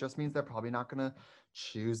each other. It just means they're probably not going to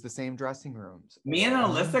choose the same dressing rooms. Me and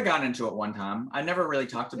Alyssa got into it one time. I never really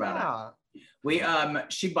talked about it. We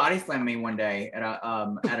she body slammed me one day at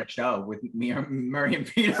a show with me, Murray and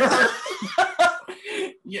Peter.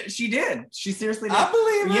 Yeah, she did. She seriously did. I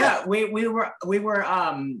believe it. Yeah,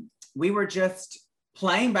 we were just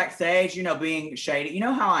playing backstage, being shady. You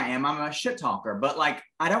know how I am. I'm a shit talker, but like,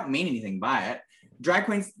 I don't mean anything by it. Drag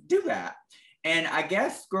queens do that. And I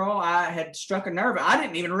guess, girl, I had struck a nerve. I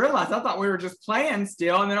didn't even realize. I thought we were just playing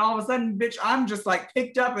still. And then all of a sudden, bitch, I'm just like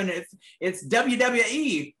picked up and it's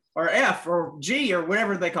WWE or F or G or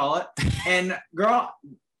whatever they call it. And girl,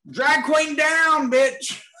 drag queen down,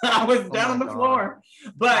 bitch. I was down on the floor.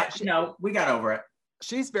 But, we got over it.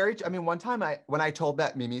 She's one time when I told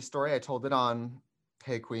that Mimi story, I told it on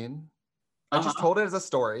Hey Queen. I just told it as a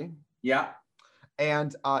story. Yeah.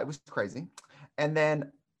 And it was crazy. And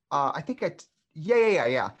then I think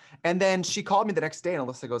yeah. And then she called me the next day and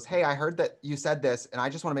Alyssa goes, "Hey, I heard that you said this and I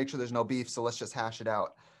just want to make sure there's no beef. So let's just hash it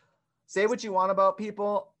out. Say what you want about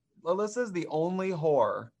people. Alyssa's the only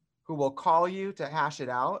whore who will call you to hash it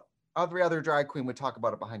out. Every other drag queen would talk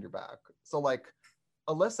about it behind your back. So like,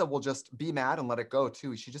 Alyssa will just be mad and let it go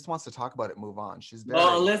too. She just wants to talk about it, move on. She's very...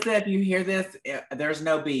 Well, Alyssa, if you hear this, there's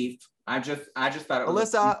no beef. I just thought it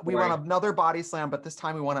was Alyssa, we want another body slam, but this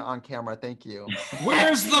time we want it on camera. Thank you.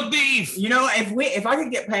 Where's the beef? If I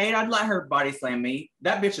could get paid, I'd let her body slam me.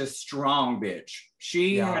 That bitch is strong, bitch.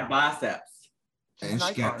 She had biceps. And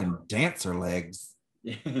she got them dancer legs.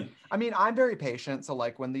 I mean, I'm very patient. So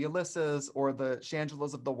like when the Alyssas or the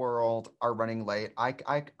Shangelas of the world are running late,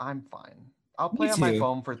 I'm fine. I'll play on my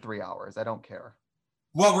phone for 3 hours. I don't care.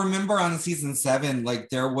 Well, remember on season 7, like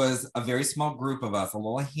there was a very small group of us, a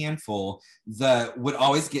little handful that would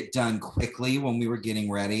always get done quickly when we were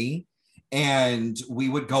getting ready. And we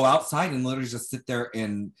would go outside and literally just sit there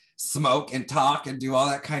and smoke and talk and do all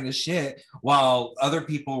that kind of shit while other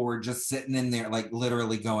people were just sitting in there, like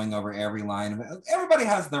literally going over every line. Everybody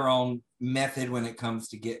has their own method when it comes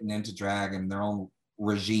to getting into drag and their own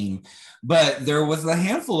regime. But there was a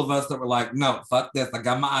handful of us that were like, no, fuck this. I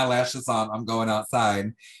got my eyelashes on. I'm going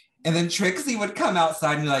outside. And then Trixie would come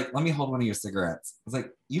outside and be like, let me hold one of your cigarettes. I was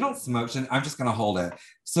like, you don't smoke, I'm just going to hold it.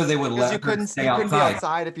 So they would let her stay outside. You couldn't be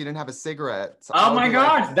outside if you didn't have a cigarette. So oh my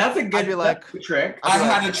God, that's a good trick. I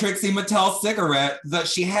had a Trixie Mattel cigarette that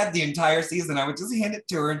she had the entire season. I would just hand it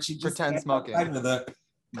to her and she'd just pretend smoking. With it.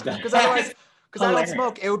 Because Because I don't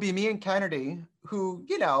smoke. It would be me and Kennedy, who,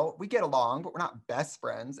 you know, we get along, but we're not best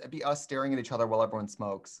friends. It'd be us staring at each other while everyone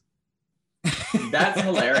smokes. That's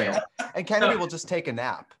hilarious. And Kennedy will just take a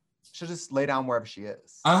nap. She'll just lay down wherever she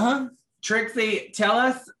is. Trixie, tell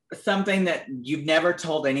us something that you've never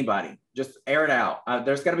told anybody. Just air it out.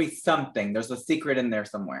 There's got to be something. There's a secret in there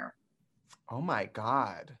somewhere. Oh my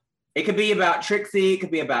God. It could be about Trixie. It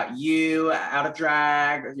could be about you, out of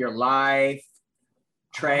drag, your life,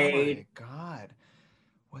 trade. Oh my God.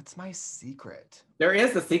 What's my secret? There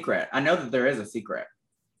is a secret. I know that there is a secret.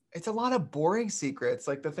 It's a lot of boring secrets.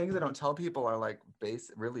 Like the things I don't tell people are like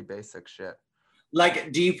really basic shit.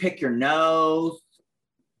 Like, do you pick your nose?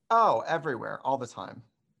 Oh, everywhere, all the time.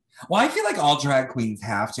 Well, I feel like all drag queens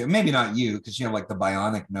have to. Maybe not you, because you have like the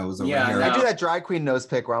bionic nose over here. I do that drag queen nose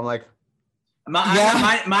pick where I'm like,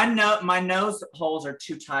 my nose holes are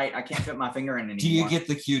too tight. I can't fit my finger in anymore. Do you get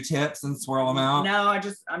the Q-tips and swirl them out? No,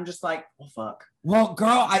 I'm just like, well, fuck. Well,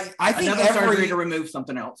 girl, I think another surgery to remove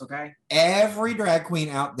something else. Okay. Every drag queen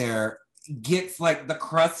out there gets like the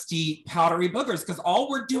crusty, powdery boogers because all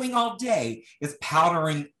we're doing all day is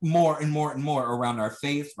powdering more and more and more around our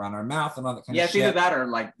face, around our mouth, and all that kind of shit. Yeah, either that or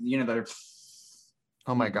like, you know, they're.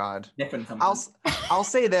 Oh my God. Nipping something. I'll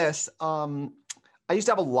say this. I used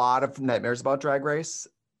to have a lot of nightmares about Drag Race.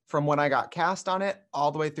 From when I got cast on it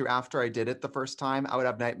all the way through after I did it the first time, I would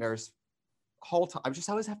have nightmares whole time. I just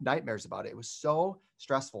always have nightmares about it. It was so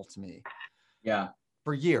stressful to me. Yeah.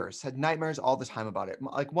 For years, had nightmares all the time about it,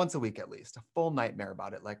 like once a week at least, a full nightmare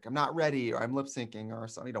about it. Like I'm not ready, or I'm lip syncing, or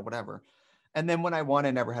something, you know, whatever. And then when I won,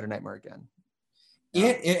 I never had a nightmare again.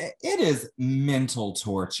 It is mental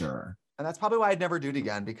torture. And that's probably why I'd never do it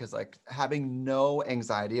again, because like having no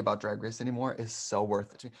anxiety about Drag Race anymore is so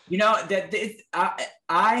worth it. You know,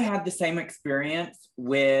 I had the same experience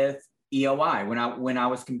with EOI when I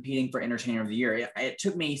was competing for Entertainer of the Year. It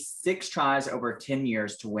took me 6 tries over 10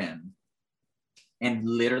 years to win. And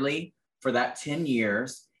literally for that 10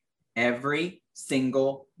 years, every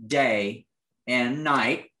single day and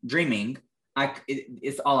night dreaming,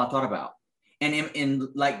 it's all I thought about. And in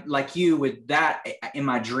like you with that, in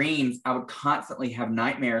my dreams, I would constantly have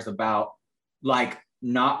nightmares about like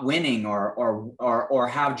not winning or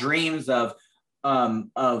have dreams of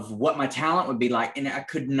what my talent would be like, and I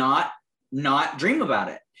could not dream about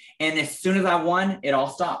it. And as soon as I won, it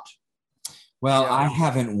all stopped. Well, I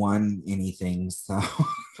haven't won anything, so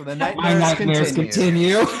the my nightmares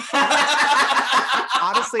continue.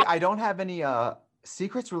 Honestly, I don't have any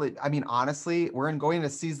secrets really. I mean, honestly, we're going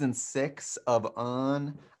into season 6 of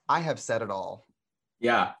On. I have said it all.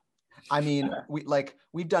 Yeah. I mean,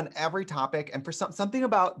 we've done every topic, and for something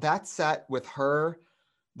about that set with her,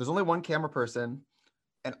 there's only one camera person,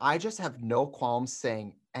 and I just have no qualms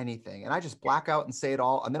saying anything, and I just black out and say it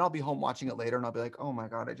all, and then I'll be home watching it later, and I'll be like, oh my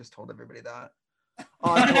God, I just told everybody that.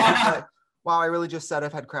 Wow, I really just said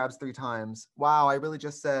I've had crabs 3 times. Wow, I really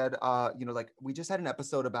just said, you know, like we just had an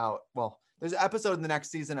episode about, well, there's an episode in the next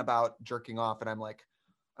season about jerking off, and I'm like,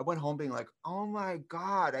 I went home being like, oh my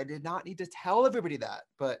God, I did not need to tell everybody that.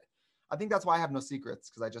 But I think that's why I have no secrets,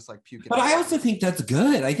 because I just like puke it. But I also think that's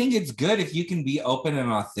good. I think it's good if you can be open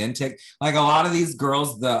and authentic. Like a lot of these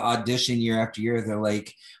girls, the audition year after year, they're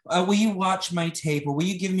like, will you watch my tape, or will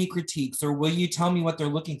you give me critiques, or will you tell me what they're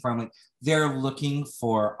looking for? I'm like, they're looking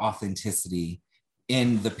for authenticity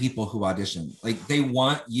in the people who audition. Like they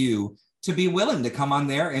want you to be willing to come on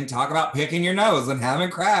there and talk about picking your nose and having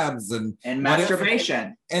crabs and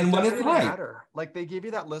masturbation and what it's like. Matter. Like they give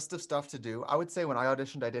you that list of stuff to do. I would say when I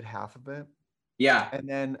auditioned, I did half of it. Yeah. And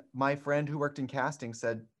then my friend who worked in casting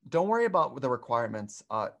said, don't worry about the requirements.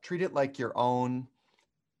 Treat it like your own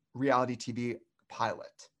reality TV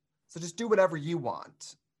pilot. So just do whatever you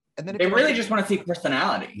want. And then they really just want to see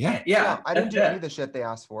personality. Yeah. I didn't do any of the shit they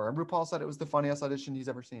asked for. And RuPaul said it was the funniest audition he's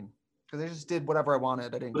ever seen. Because they just did whatever I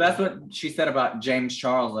wanted. Well, that's what she said about James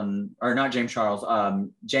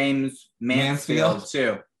Mansfield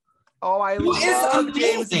too. Oh, I love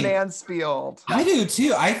James Mansfield. I do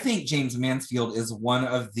too. I think James Mansfield is one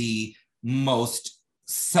of the most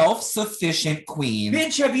self-sufficient queens.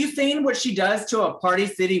 Bitch, have you seen what she does to a Party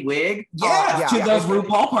City wig? To those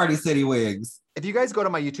RuPaul Party City wigs. If you guys go to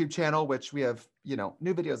my YouTube channel, which we have, you know,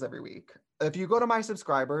 new videos every week. If you go to my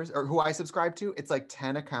subscribers, or who I subscribe to, it's like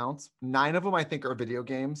 10 accounts. 9 of them I think are video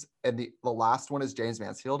games, and the last one is James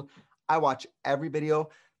Mansfield. I watch every video.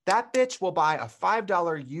 That bitch will buy a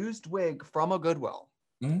 $5 used wig from a Goodwill,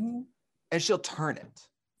 and she'll turn it.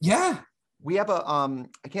 Yeah. We have a,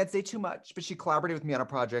 I can't say too much, but she collaborated with me on a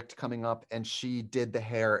project coming up, and she did the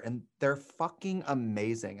hair, and they're fucking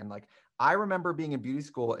amazing. And like, I remember being in beauty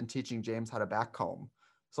school and teaching James how to backcomb.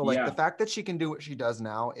 So like the fact that she can do what she does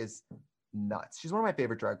now is nuts. She's one of my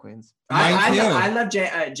favorite drag queens. I love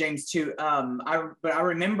James too. But I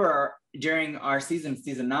remember during our season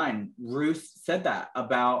 9, Ruth said that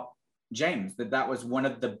about James, that was one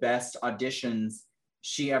of the best auditions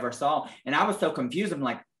she ever saw. And I was so confused. I'm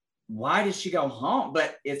like, why did she go home?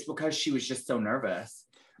 But it's because she was just so nervous.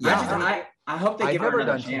 Yeah. I hope they give her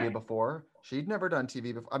another chance. I've never done TV before. She'd never done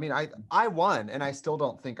TV before. I mean, I won, and I still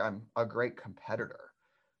don't think I'm a great competitor.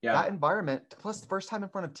 Yeah. That environment, plus the first time in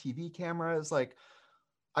front of TV cameras, like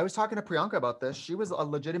I was talking to Priyanka about this. She was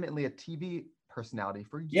legitimately a TV personality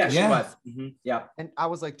for years. Yeah, she was. Mm-hmm. Yeah. And I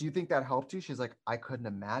was like, do you think that helped you? She's like, I couldn't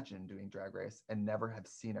imagine doing Drag Race and never have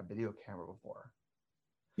seen a video camera before.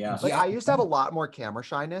 Yeah. Like I used to have a lot more camera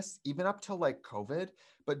shyness, even up till like COVID,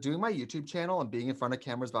 but doing my YouTube channel and being in front of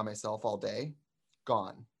cameras by myself all day,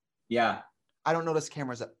 gone. Yeah. I don't notice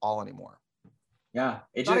cameras at all anymore. Yeah.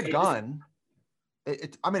 It's not a gun.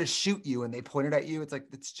 I'm going to shoot you and they point it at you. It's like,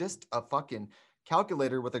 it's just a fucking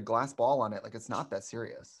calculator with a glass ball on it. Like it's not that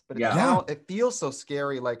serious, but now it feels so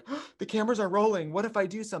scary. Like the cameras are rolling. What if I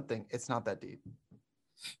do something? It's not that deep.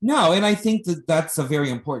 No, and I think that that's a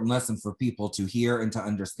very important lesson for people to hear and to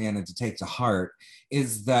understand and to take to heart,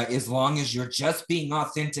 is that as long as you're just being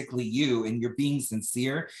authentically you and you're being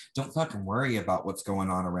sincere, don't fucking worry about what's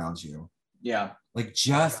going on around you. Yeah. Like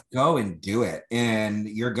just go and do it, and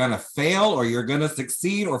you're gonna fail or you're gonna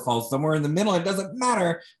succeed or fall somewhere in the middle. It doesn't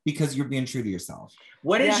matter because you're being true to yourself.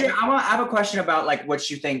 What is I have a question about like what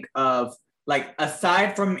you think of, like,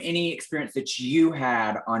 aside from any experience that you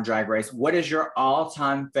had on Drag Race, what is your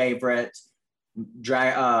all-time favorite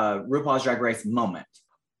RuPaul's Drag Race moment?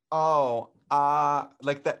 Oh,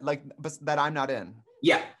 like that I'm not in.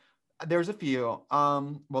 Yeah. There's a few.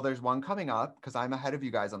 Well, there's one coming up because I'm ahead of you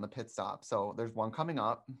guys on the pit stop. So there's one coming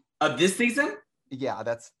up. Of this season? Yeah,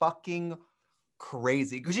 that's fucking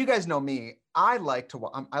crazy. Because you guys know me. I like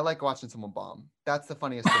watching someone bomb. That's the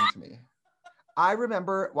funniest thing to me. I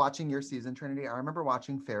remember watching your season, Trinity. I remember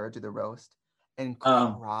watching Farrah do the roast and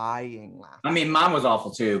crying laughing. I mean, mine was awful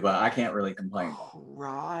too, but I can't really complain.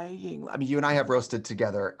 Crying. I mean, you and I have roasted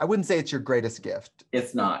together. I wouldn't say it's your greatest gift.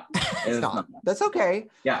 It's not. It's not. That's okay.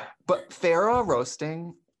 Yeah. But Farrah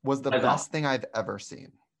roasting was the best thing I've ever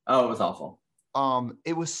seen. Oh, it was awful.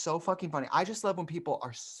 It was so fucking funny. I just love when people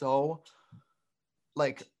are so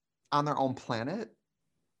like on their own planet.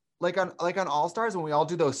 Like on All Stars, when we all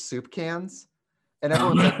do those soup cans. And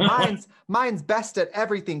everyone's like, mine's best at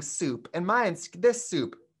everything soup. And mine's this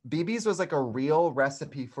soup. BB's was like a real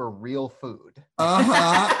recipe for real food.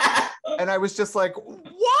 Uh-huh. And I was just like,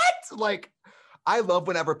 what? Like, I love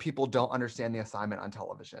whenever people don't understand the assignment on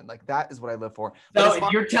television. Like, that is what I live for.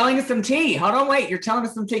 So you're telling us some tea. Hold on, wait. You're telling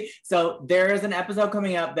us some tea. So there is an episode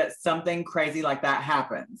coming up that something crazy like that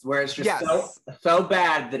happens, where it's just so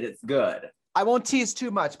bad that it's good. I won't tease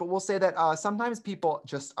too much, but we'll say that sometimes people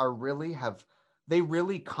just are really they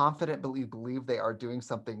really confidently believe they are doing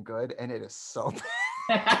something good, and it is so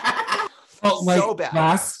bad. Well, like so bad.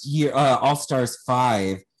 Last year, All Stars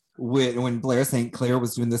 5, when Blair St. Clair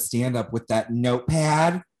was doing the stand-up with that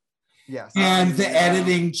notepad. Yes. And the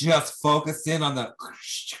editing just focused in on the.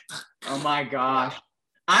 Oh my gosh.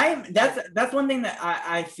 That's one thing that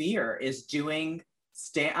I fear is doing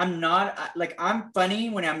I'm funny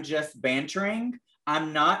when I'm just bantering.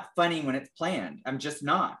 I'm not funny when it's planned. I'm just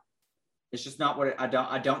not. It's just not what I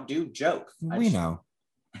don't do jokes. We know.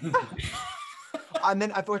 And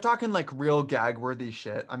then if we're talking like real gag worthy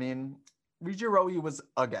shit, I mean, Rija Rowie was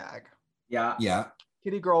a gag. Yeah. Yeah.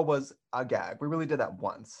 Kitty Girl was a gag. We really did that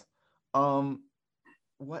once.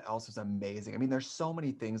 What else was amazing? I mean, there's so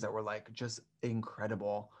many things that were like just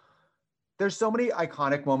incredible. There's so many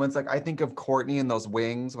iconic moments. Like I think of Courtney and those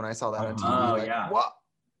wings when I saw that on TV. Oh, like, yeah. What?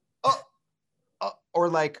 Or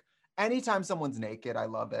like anytime someone's naked, I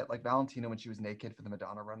love it. Like Valentina when she was naked for the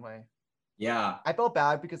Madonna runway. Yeah. I felt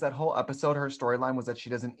bad because that whole episode, her storyline was that she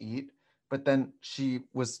doesn't eat, but then she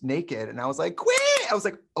was naked and I was like, wait! I was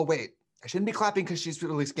like, oh wait, I shouldn't be clapping because she's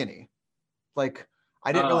really skinny. Like,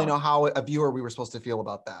 I didn't really know how a viewer we were supposed to feel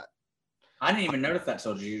about that. I didn't even notice that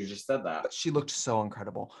till you just said that. But she looked so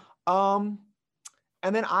incredible. And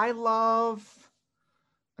then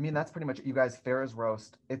that's pretty much it. You guys, Farrah's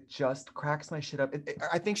roast. It just cracks my shit up.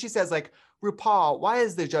 I think she says like, RuPaul, why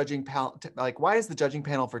is the judging panel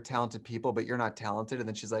for talented people, but you're not talented? And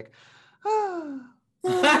then she's like,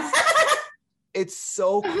 it's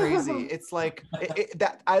so crazy. It's like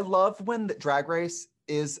that. I love when the Drag Race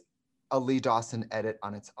is a Lee Dawson edit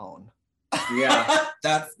on its own. Yeah,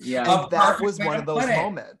 that was one of those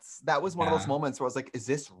moments. That was one of those moments where I was like, "Is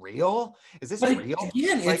this real? Is this real?"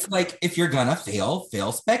 Again, it's like if you're gonna fail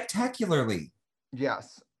spectacularly.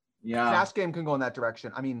 Yes, Yeah. Snatch Game can go in that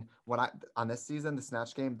direction. I mean, on this season, the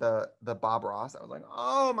Snatch Game, the Bob Ross, I was like,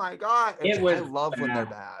 oh my God. I love when they're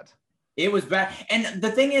bad. It was bad. And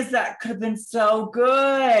the thing is, that could have been so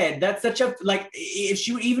good. That's such a, like, if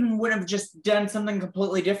she even would have just done something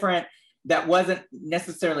completely different that wasn't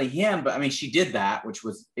necessarily him, but I mean, she did that, which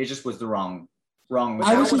was, it just was the wrong.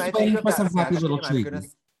 I was just waiting for some happy little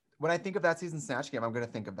treats. When I think of that season Snatch Game, I'm going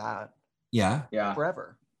to think of that. Yeah. Yeah.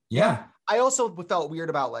 Forever. Yeah. I also felt weird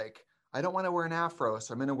about, like, I don't want to wear an afro,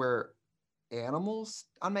 so I'm going to wear animals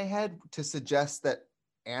on my head to suggest that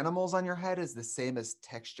animals on your head is the same as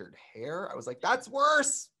textured hair. I was like, that's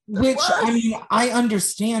worse. I mean, I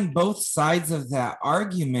understand both sides of that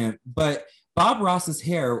argument, but Bob Ross's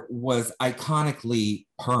hair was iconically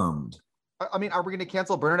permed. I mean, are we going to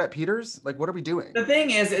cancel Bernadette Peters? Like, what are we doing? The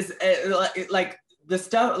thing is like the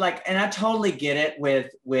stuff, like, and I totally get it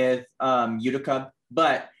with Utica,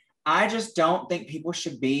 but I just don't think people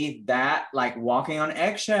should be that, like, walking on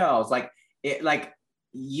eggshells. Like, it, like,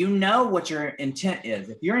 you know what your intent is.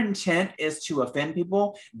 If your intent is to offend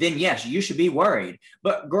people, then yes, you should be worried.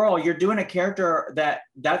 But girl, you're doing a character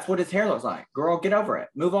that's what his hair looks like. Girl, get over it.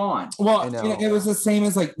 Move on. Well, it was the same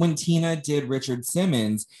as, like, when Tina did Richard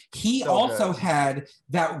Simmons. He also had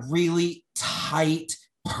that really tight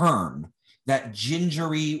perm, that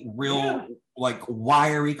gingery, real like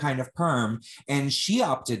wiry kind of perm, and she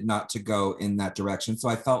opted not to go in that direction. So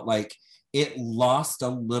I felt like it lost a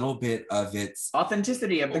little bit of its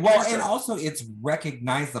authenticity of the character. And also its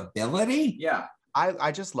recognizability. Yeah.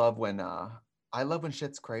 I just love when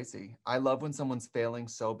shit's crazy. I love when someone's failing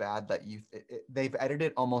so bad that they've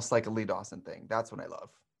edited almost like a Lee Dawson thing. That's what I love.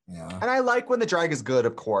 Yeah. And I like when the drag is good,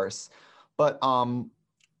 of course. But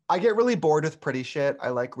I get really bored with pretty shit. I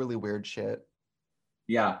like really weird shit.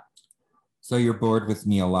 Yeah. So you're bored with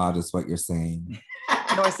me a lot is what you're saying.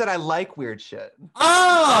 No, I said I like weird shit.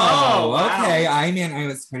 Oh, wow. Okay. I mean, I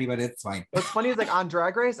was pretty, but it's fine. What's funny is, like, on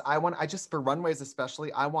Drag Race, I just, for runways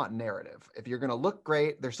especially, I want narrative. If you're going to look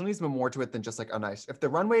great, there still needs to be more to it than just, like, a nice, if the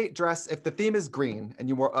runway dress, if the theme is green and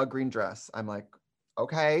you wore a green dress, I'm like,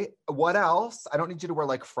 okay, what else? I don't need you to wear,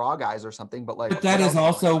 like, frog eyes or something, but, like. But that is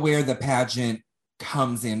also where the pageant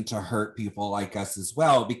comes in to hurt people like us as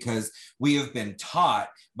well, because we have been taught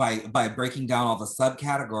by breaking down all the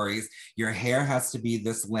subcategories. Your hair has to be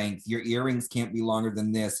this length, your earrings can't be longer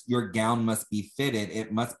than this, your gown must be fitted,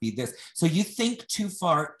 it must be this. So you think too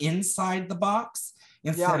far inside the box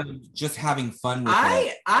instead of just having fun with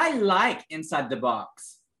it. I like inside the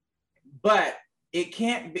box, but it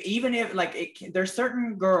can't be, even if, like, there's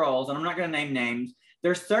certain girls, and I'm not going to name names,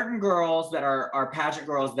 there's certain girls that are pageant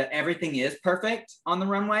girls that everything is perfect on the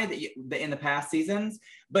runway that in the past seasons,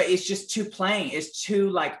 but it's just too plain. It's too,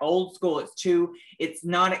 like, old school. It's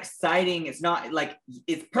not exciting. It's not, like,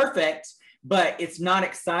 it's perfect, but it's not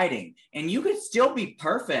exciting. And you could still be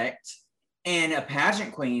perfect and a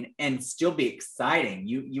pageant queen and still be exciting.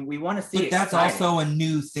 We want to see it. But that's also a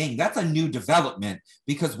new thing. That's a new development,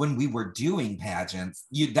 because when we were doing pageants,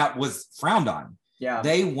 that was frowned on. Yeah.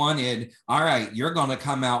 They wanted, all right, you're going to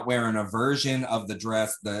come out wearing a version of the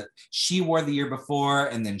dress that she wore the year before,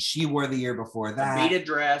 and then she wore the year before that. A beaded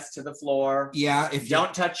dress to the floor. Yeah. If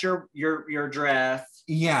don't touch your dress.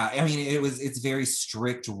 Yeah. I mean, it's very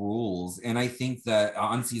strict rules. And I think that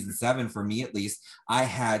on season 7, for me at least, I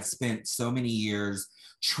had spent so many years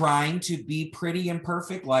trying to be pretty and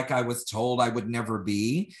perfect, like I was told I would never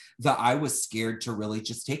be, that I was scared to really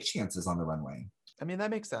just take chances on the runway. I mean,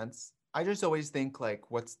 that makes sense. I just always think, like,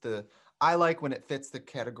 I like when it fits the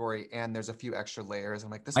category and there's a few extra layers. I'm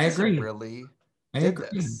like, this person really did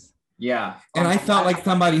this. Yeah. And I felt like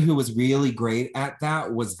somebody who was really great at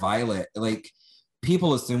that was Violet. Like,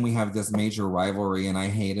 people assume we have this major rivalry and I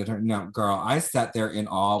hated her. No, girl, I sat there in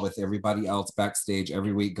awe with everybody else backstage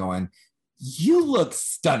every week going, you look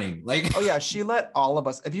stunning. Like, oh yeah, she let all of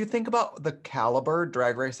us, if you think about the caliber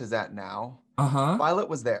Drag Race is at now, Violet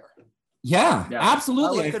was there. Yeah,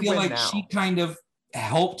 absolutely. I feel like she kind of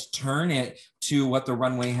helped turn it to what the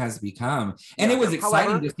runway has become. And it was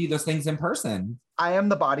exciting to see those things in person. I am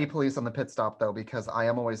the body police on the pit stop, though, because I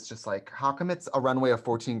am always just like, how come it's a runway of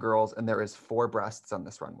 14 girls and there is 4 breasts on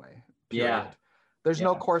this runway? Period. Yeah. There's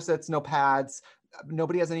no corsets, no pads.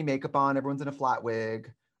 Nobody has any makeup on. Everyone's in a flat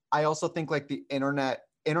wig. I also think, like, the internet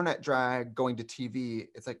drag going to TV,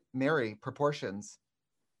 it's like, Mary, proportions.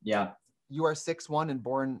 Yeah. You are 6'1" and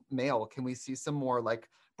born male. Can we see some more, like,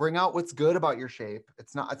 bring out what's good about your shape?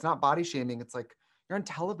 It's not body shaming. It's like, you're on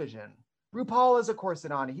television. RuPaul has a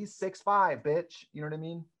corset on. He's 6'5", bitch. You know what I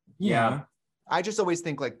mean? Yeah. I just always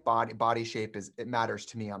think, like, body shape it matters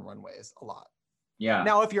to me on runways a lot. Yeah.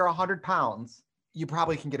 Now, if you're 100 pounds you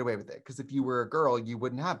probably can get away with it. Because if you were a girl, you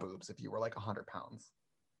wouldn't have boobs if you were like 100 pounds.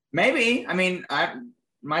 Maybe. I mean,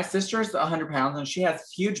 my sister's 100 pounds and she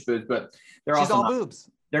has huge boobs, but She's all boobs.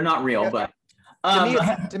 They're not real, Yeah. but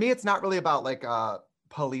to me, it's not really about like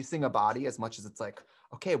policing a body as much as it's like,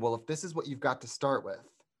 okay, well, if this is what you've got to start with,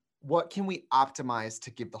 what can we optimize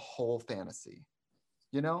to give the whole fantasy?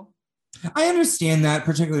 You know? I understand that,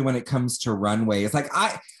 particularly when it comes to runways. Like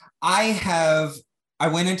I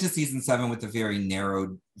went into season 7 with a very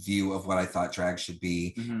narrow view of what I thought drag should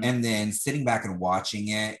be. Mm-hmm. And then sitting back and watching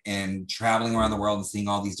it and traveling around the world and seeing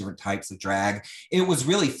all these different types of drag, it was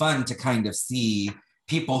really fun to kind of see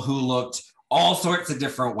people who looked all sorts of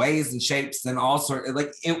different ways and shapes and all sorts,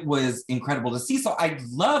 like it was incredible to see. So I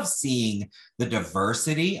love seeing the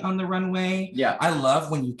diversity on the runway. Yeah. I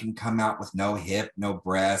love when you can come out with no hip, no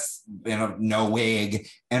breasts, no wig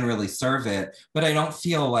and really serve it. But I don't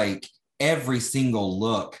feel like every single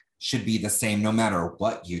look should be the same no matter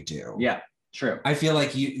what you do. Yeah. True. I feel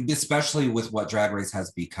like you, especially with what Drag Race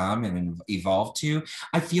has become and evolved to,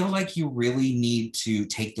 I feel like you really need to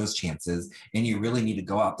take those chances and you really need to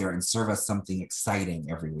go out there and serve us something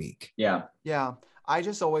exciting every week. Yeah. Yeah. I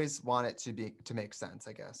just always want it to make sense,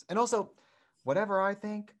 I guess. And also, whatever I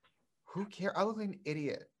think, who cares? I look like an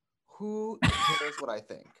idiot. Who cares what I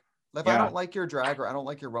think? If I don't like your drag or I don't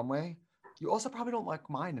like your runway, you also probably don't like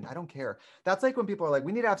mine, and I don't care. That's like when people are like,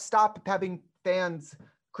 we need to stop having fans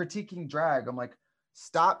critiquing drag. I'm like,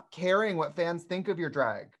 stop caring what fans think of your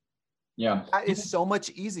drag. Yeah. That is so much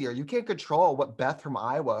easier. You can't control what Beth from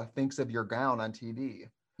Iowa thinks of your gown on TV.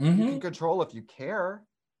 You can control if you care.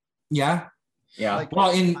 Yeah. Yeah. Like,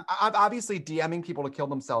 well, obviously DMing people to kill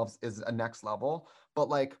themselves is a next level, but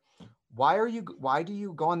like, why do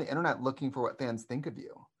you go on the internet looking for what fans think of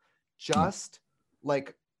you? Just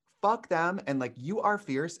like, fuck them, and like, you are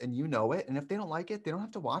fierce and you know it, and if they don't like it, they don't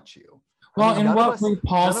have to watch you. Well, and what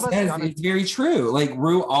RuPaul says is very true. Like,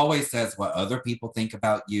 Ru always says, what other people think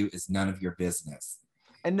about you is none of your business.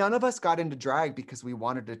 And none of us got into drag because we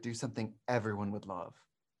wanted to do something everyone would love.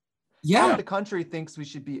 Yeah. Half the country thinks we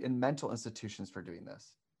should be in mental institutions for doing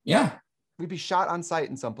this. Yeah. We'd be shot on sight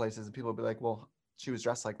in some places, and people would be like, well, she was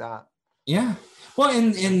dressed like that. Yeah. Well,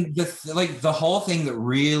 and the whole thing that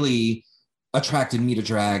really attracted me to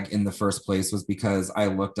drag in the first place was because I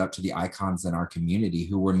looked up to the icons in our community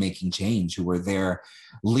who were making change, who were there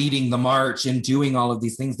leading the march and doing all of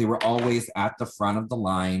these things. They were always at the front of the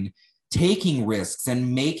line, taking risks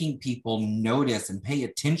and making people notice and pay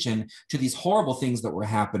attention to these horrible things that were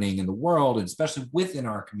happening in the world, and especially within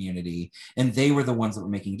our community. And they were the ones that were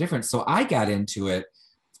making a difference. So I got into it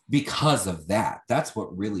because of that. That's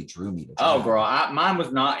what really drew me to drag. Oh, girl, mine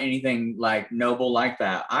was not anything like noble like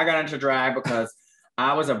that. I got into drag because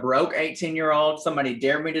I was a broke 18-year-old. Somebody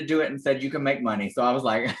dared me to do it and said, you can make money. So I was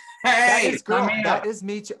like, hey, that is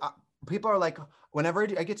me too. People are like, whenever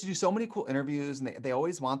I get to do so many cool interviews, and they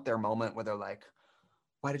always want their moment where they're like,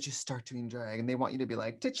 why did you start doing drag? And they want you to be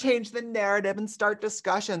like, to change the narrative and start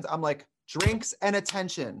discussions. I'm like, drinks and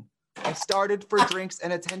attention. I started for drinks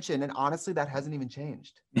and attention, and honestly, that hasn't even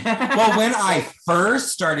changed. Well, when I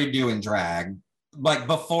first started doing drag, like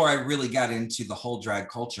before I really got into the whole drag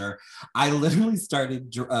culture, I literally started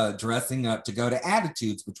dressing up to go to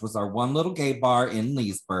Attitudes, which was our one little gay bar in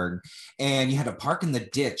Leesburg. And you had to park in the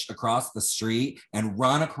ditch across the street and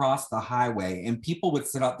run across the highway. And people would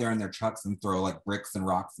sit out there in their trucks and throw like bricks and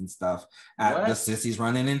rocks and stuff at the sissies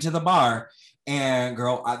running into the bar. And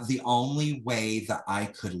girl, the only way that I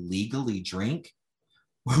could legally drink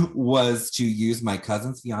was to use my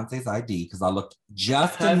cousin's fiance's ID, because I looked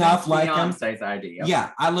just enough like him. Fiance's ID. Okay.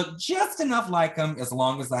 Yeah, I looked just enough like him as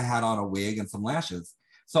long as I had on a wig and some lashes.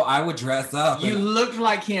 So I would dress up. You looked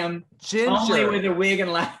like him, Ginger. Only with a wig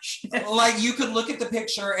and lashes. Like, you could look at the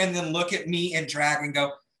picture and then look at me in drag and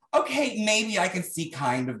go, okay, maybe I can see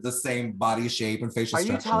kind of the same body shape and facial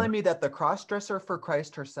structure. Are you telling me that the cross-dresser for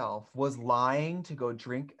Christ herself was lying to go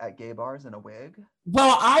drink at gay bars in a wig?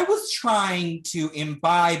 Well, I was trying to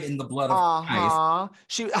imbibe in the blood of Christ.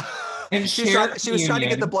 She was trying to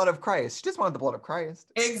get the blood of Christ. She just wanted the blood of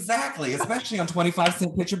Christ. Exactly, especially on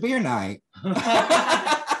 25-cent pitcher beer night.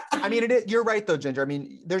 I mean, you're right though, Ginger. I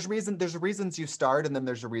mean, there's reasons you start, and then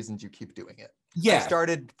there's the reasons you keep doing it. Yeah. I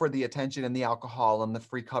started for the attention and the alcohol and the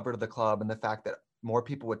free cover to the club and the fact that more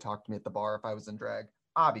people would talk to me at the bar if I was in drag,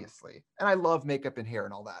 obviously. And I love makeup and hair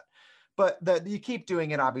and all that. But you keep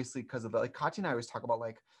doing it obviously because of like Katya and I always talk about,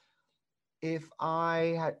 like, if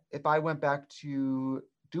I went back to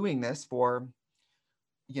doing this for,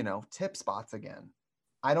 tip spots again,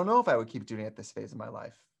 I don't know if I would keep doing it at this phase of my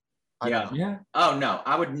life. Yeah. Oh no,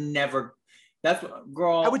 I would never That's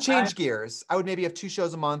girl. I would change gears. I would maybe have 2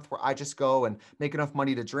 shows a month where I just go and make enough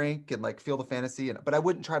money to drink and like feel the fantasy. But I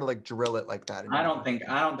wouldn't try to like drill it like that anymore. I don't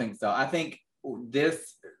think so. I think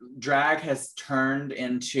this drag has turned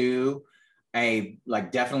into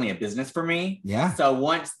definitely a business for me. Yeah. So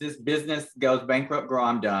once this business goes bankrupt, girl,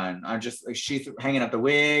 I'm done. She's hanging up the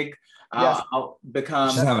wig. Yes. I'll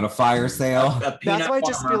become. She's having a fire sale. That's why I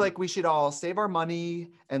just feel like we should all save our money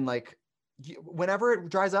and like whenever it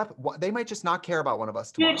dries up, they might just not care about one of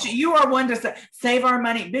us tomorrow. Bitch, you are one to save our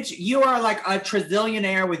money. Bitch, you are like a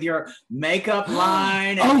trazillionaire with your makeup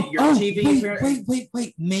line and your TV.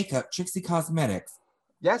 Wait. Makeup, Trixie Cosmetics.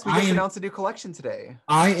 Yes, we just announced a new collection today.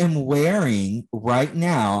 I am wearing, right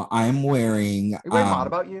now, Are you wearing Mod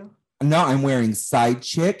About You? No, I'm wearing Side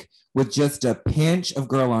Chick with just a pinch of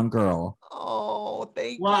Girl on Girl. Oh,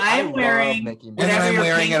 thank you. Well, I'm wearing whatever I'm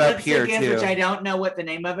wearing it up here too, which I don't know what the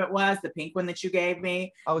name of it was. The pink one that you gave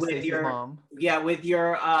me. Oh, with your mom. Yeah, with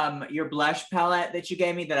your blush palette that you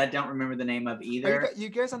gave me that I don't remember the name of either. You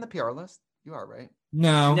guys on the PR list? You are, right?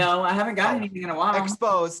 No, I haven't got anything in a while.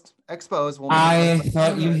 Exposed. I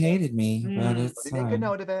thought you hated me, but it's fine. Make a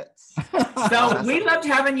note of it. So we loved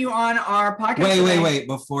having you on our podcast. Wait.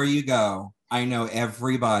 Before you go, I know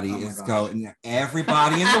everybody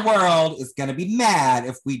everybody in the world is going to be mad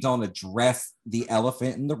if we don't address the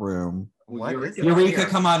elephant in the room. What? Eureka,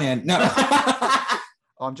 come on in. No.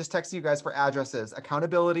 I'm just texting you guys for addresses.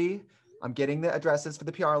 Accountability. I'm getting the addresses for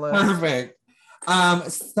the PR list. Perfect.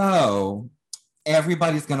 So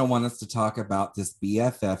everybody's going to want us to talk about this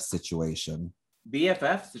BFF situation.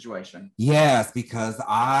 BFF situation? Yes, because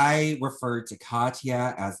I referred to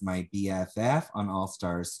Katya as my BFF on All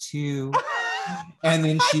Stars 2. And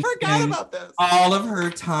then she spent all of her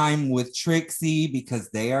time with Trixie because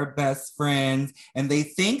they are best friends. And they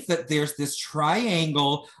think that there's this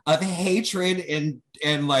triangle of hatred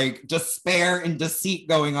and like despair and deceit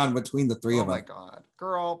going on between the three of them. Oh my God.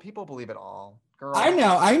 Girl, people believe it all. Girl. I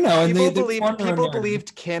know. And people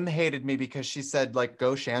believed Kim hated me because she said like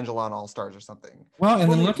go Shangela on All Stars or something. Well,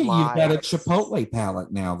 and then look at you've got a Chipotle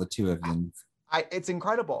palette now, the two of you. It's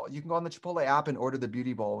incredible. You can go on the Chipotle app and order the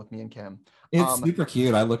beauty bowl with me and Kim. It's super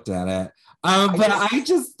cute. I looked at it. I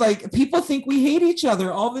just like people think we hate each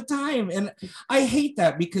other all the time. And I hate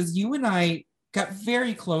that because you and I got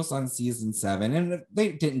very close on season 7 and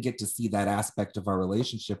they didn't get to see that aspect of our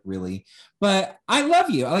relationship really. But I love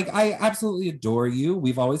you. Like I absolutely adore you.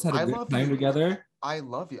 We've always had a good time together. I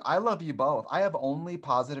love you. I love you both. I have only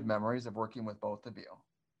positive memories of working with both of you.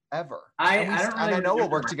 Ever. I know we'll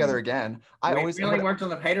work together again. We really worked on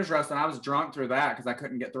the Haters Roast and I was drunk through that because I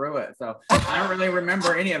couldn't get through it. So I don't really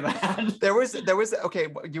remember any of that. there was okay,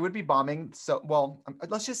 you would be bombing. So well,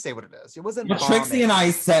 let's just say what it is. It wasn't bombing. Trixie and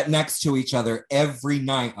I sat next to each other every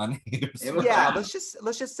night on Haters. Yeah, let's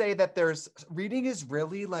just say that reading is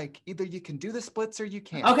really like either you can do the splits or you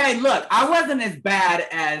can't. Okay, look, I wasn't as bad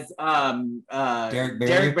as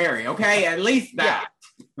Derek Barry. Okay, at least that. Yeah.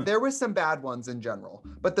 There was some bad ones in general,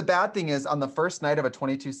 but the bad thing is on the first night of a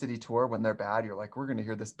 22 city tour, when they're bad, you're like, we're going to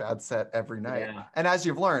hear this bad set every night. Yeah. And as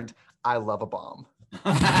you've learned, I love a bomb.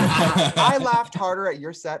 I laughed harder at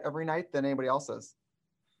your set every night than anybody else's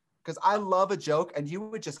because I love a joke and you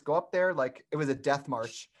would just go up there like it was a death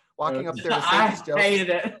march, walking up there to say these jokes. I hated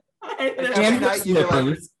it. Every night you'd be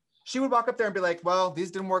like, she would walk up there and be like, well,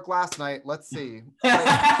 these didn't work last night. Let's see.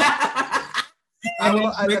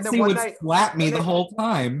 Trixie would slap me the whole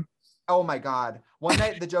time. Oh my God. One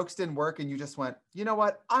night the jokes didn't work and you just went, you know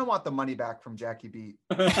what? I want the money back from Jackie Beat.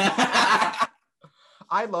 I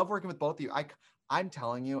love working with both of you. I'm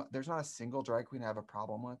telling you, there's not a single drag queen I have a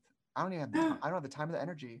problem with. I don't have the time or the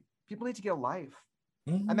energy. People need to get a life.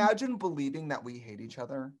 Mm-hmm. Imagine believing that we hate each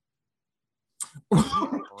other.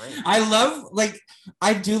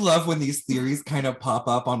 I do love when these theories kind of pop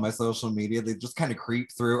up on my social media. They just kind of creep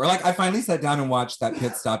through. Or like I finally sat down and watched that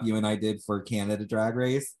pit stop you and I did for Canada Drag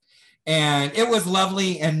Race. And it was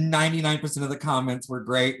lovely and 99% of the comments were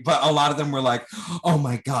great. But a lot of them were like, oh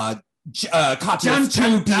my God, Katya's 2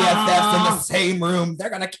 BFFs in the same room. They're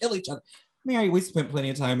going to kill each other. Mary, we spent plenty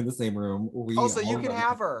of time in the same room. Also, you can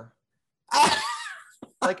have her.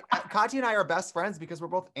 Like Katya and I are best friends because we're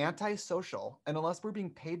both antisocial. And unless we're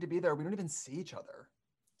being paid to be there, we don't even see each other.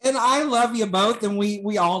 And I love you both, and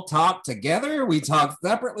we all talk together. We talk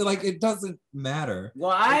separately. Like, it doesn't matter.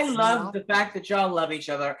 Well, I love the fact that y'all love each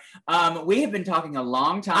other. We have been talking a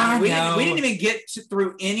long time. We didn't even get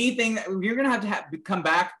through anything. You're gonna have to come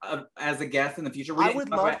back as a guest in the future. I would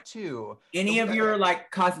love to. Any of your like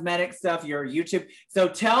cosmetic stuff, your YouTube. So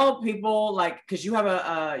tell people, like, because you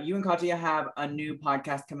have you and Katya have a new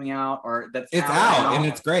podcast coming out, or it's out and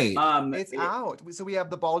it's great. It's out. So we have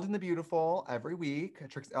The Bald and the Beautiful every week.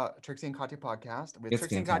 Trixie and Katya podcast with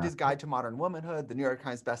Trixie and Katya's Guide to Modern Womanhood, the New York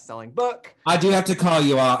Times best-selling book. I do have to call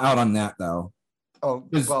you out on that, though. Oh,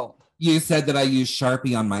 well. You said that I use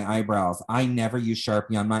Sharpie on my eyebrows. I never use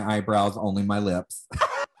Sharpie on my eyebrows, only my lips.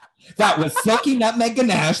 That was Silky Nutmeg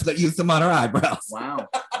Ganache that used them on her eyebrows. Wow.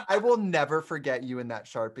 I will never forget you in that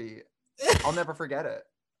Sharpie. I'll never forget it.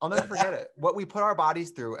 I'll never forget it. What we put our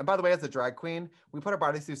bodies through. And by the way, as a drag queen, we put our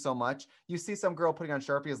bodies through so much. You see some girl putting on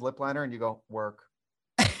Sharpie as lip liner and you go, work.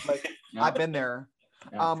 Like, I've been there.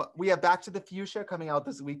 Yeah. We have Back to the Fuchsia coming out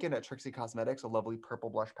this weekend at Trixie Cosmetics, a lovely purple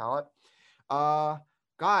blush palette.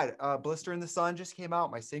 Blister in the Sun just came out,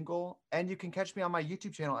 my single. And you can catch me on my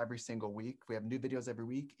YouTube channel every single week. We have new videos every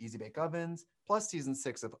week, Easy Bake Ovens, plus season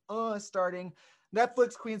 6 of starting.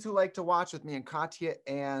 Netflix Queens Who Like to Watch with me and Katya,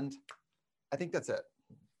 and I think that's it.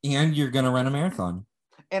 And you're going to run a marathon.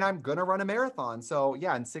 And I'm going to run a marathon. So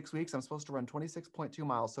yeah, in 6 weeks, I'm supposed to run 26.2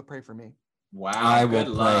 miles. So pray for me. Wow. Good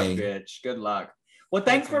luck, bitch. Good luck. Well,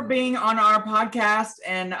 thanks for being on our podcast.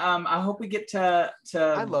 And I hope we get to do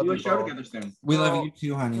a show together soon. We love you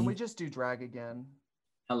too, honey. Can we just do drag again?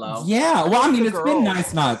 Hello? Yeah. Well, I mean, it's been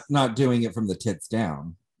nice not doing it from the tits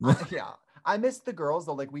down. Yeah. I miss the girls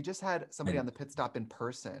though. Like, we just had somebody on the pit stop in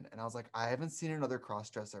person. And I was like, I haven't seen another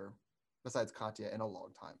cross-dresser besides Katya in a long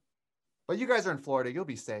time. But you guys are in Florida. You'll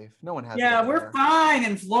be safe. No one has. Yeah, we're fine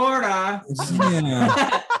in Florida.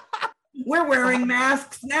 Yeah. We're wearing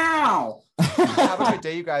masks now. Have a good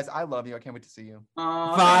day, you guys. I love you. I can't wait to see you.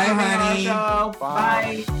 Bye, honey.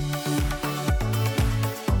 Bye. Bye.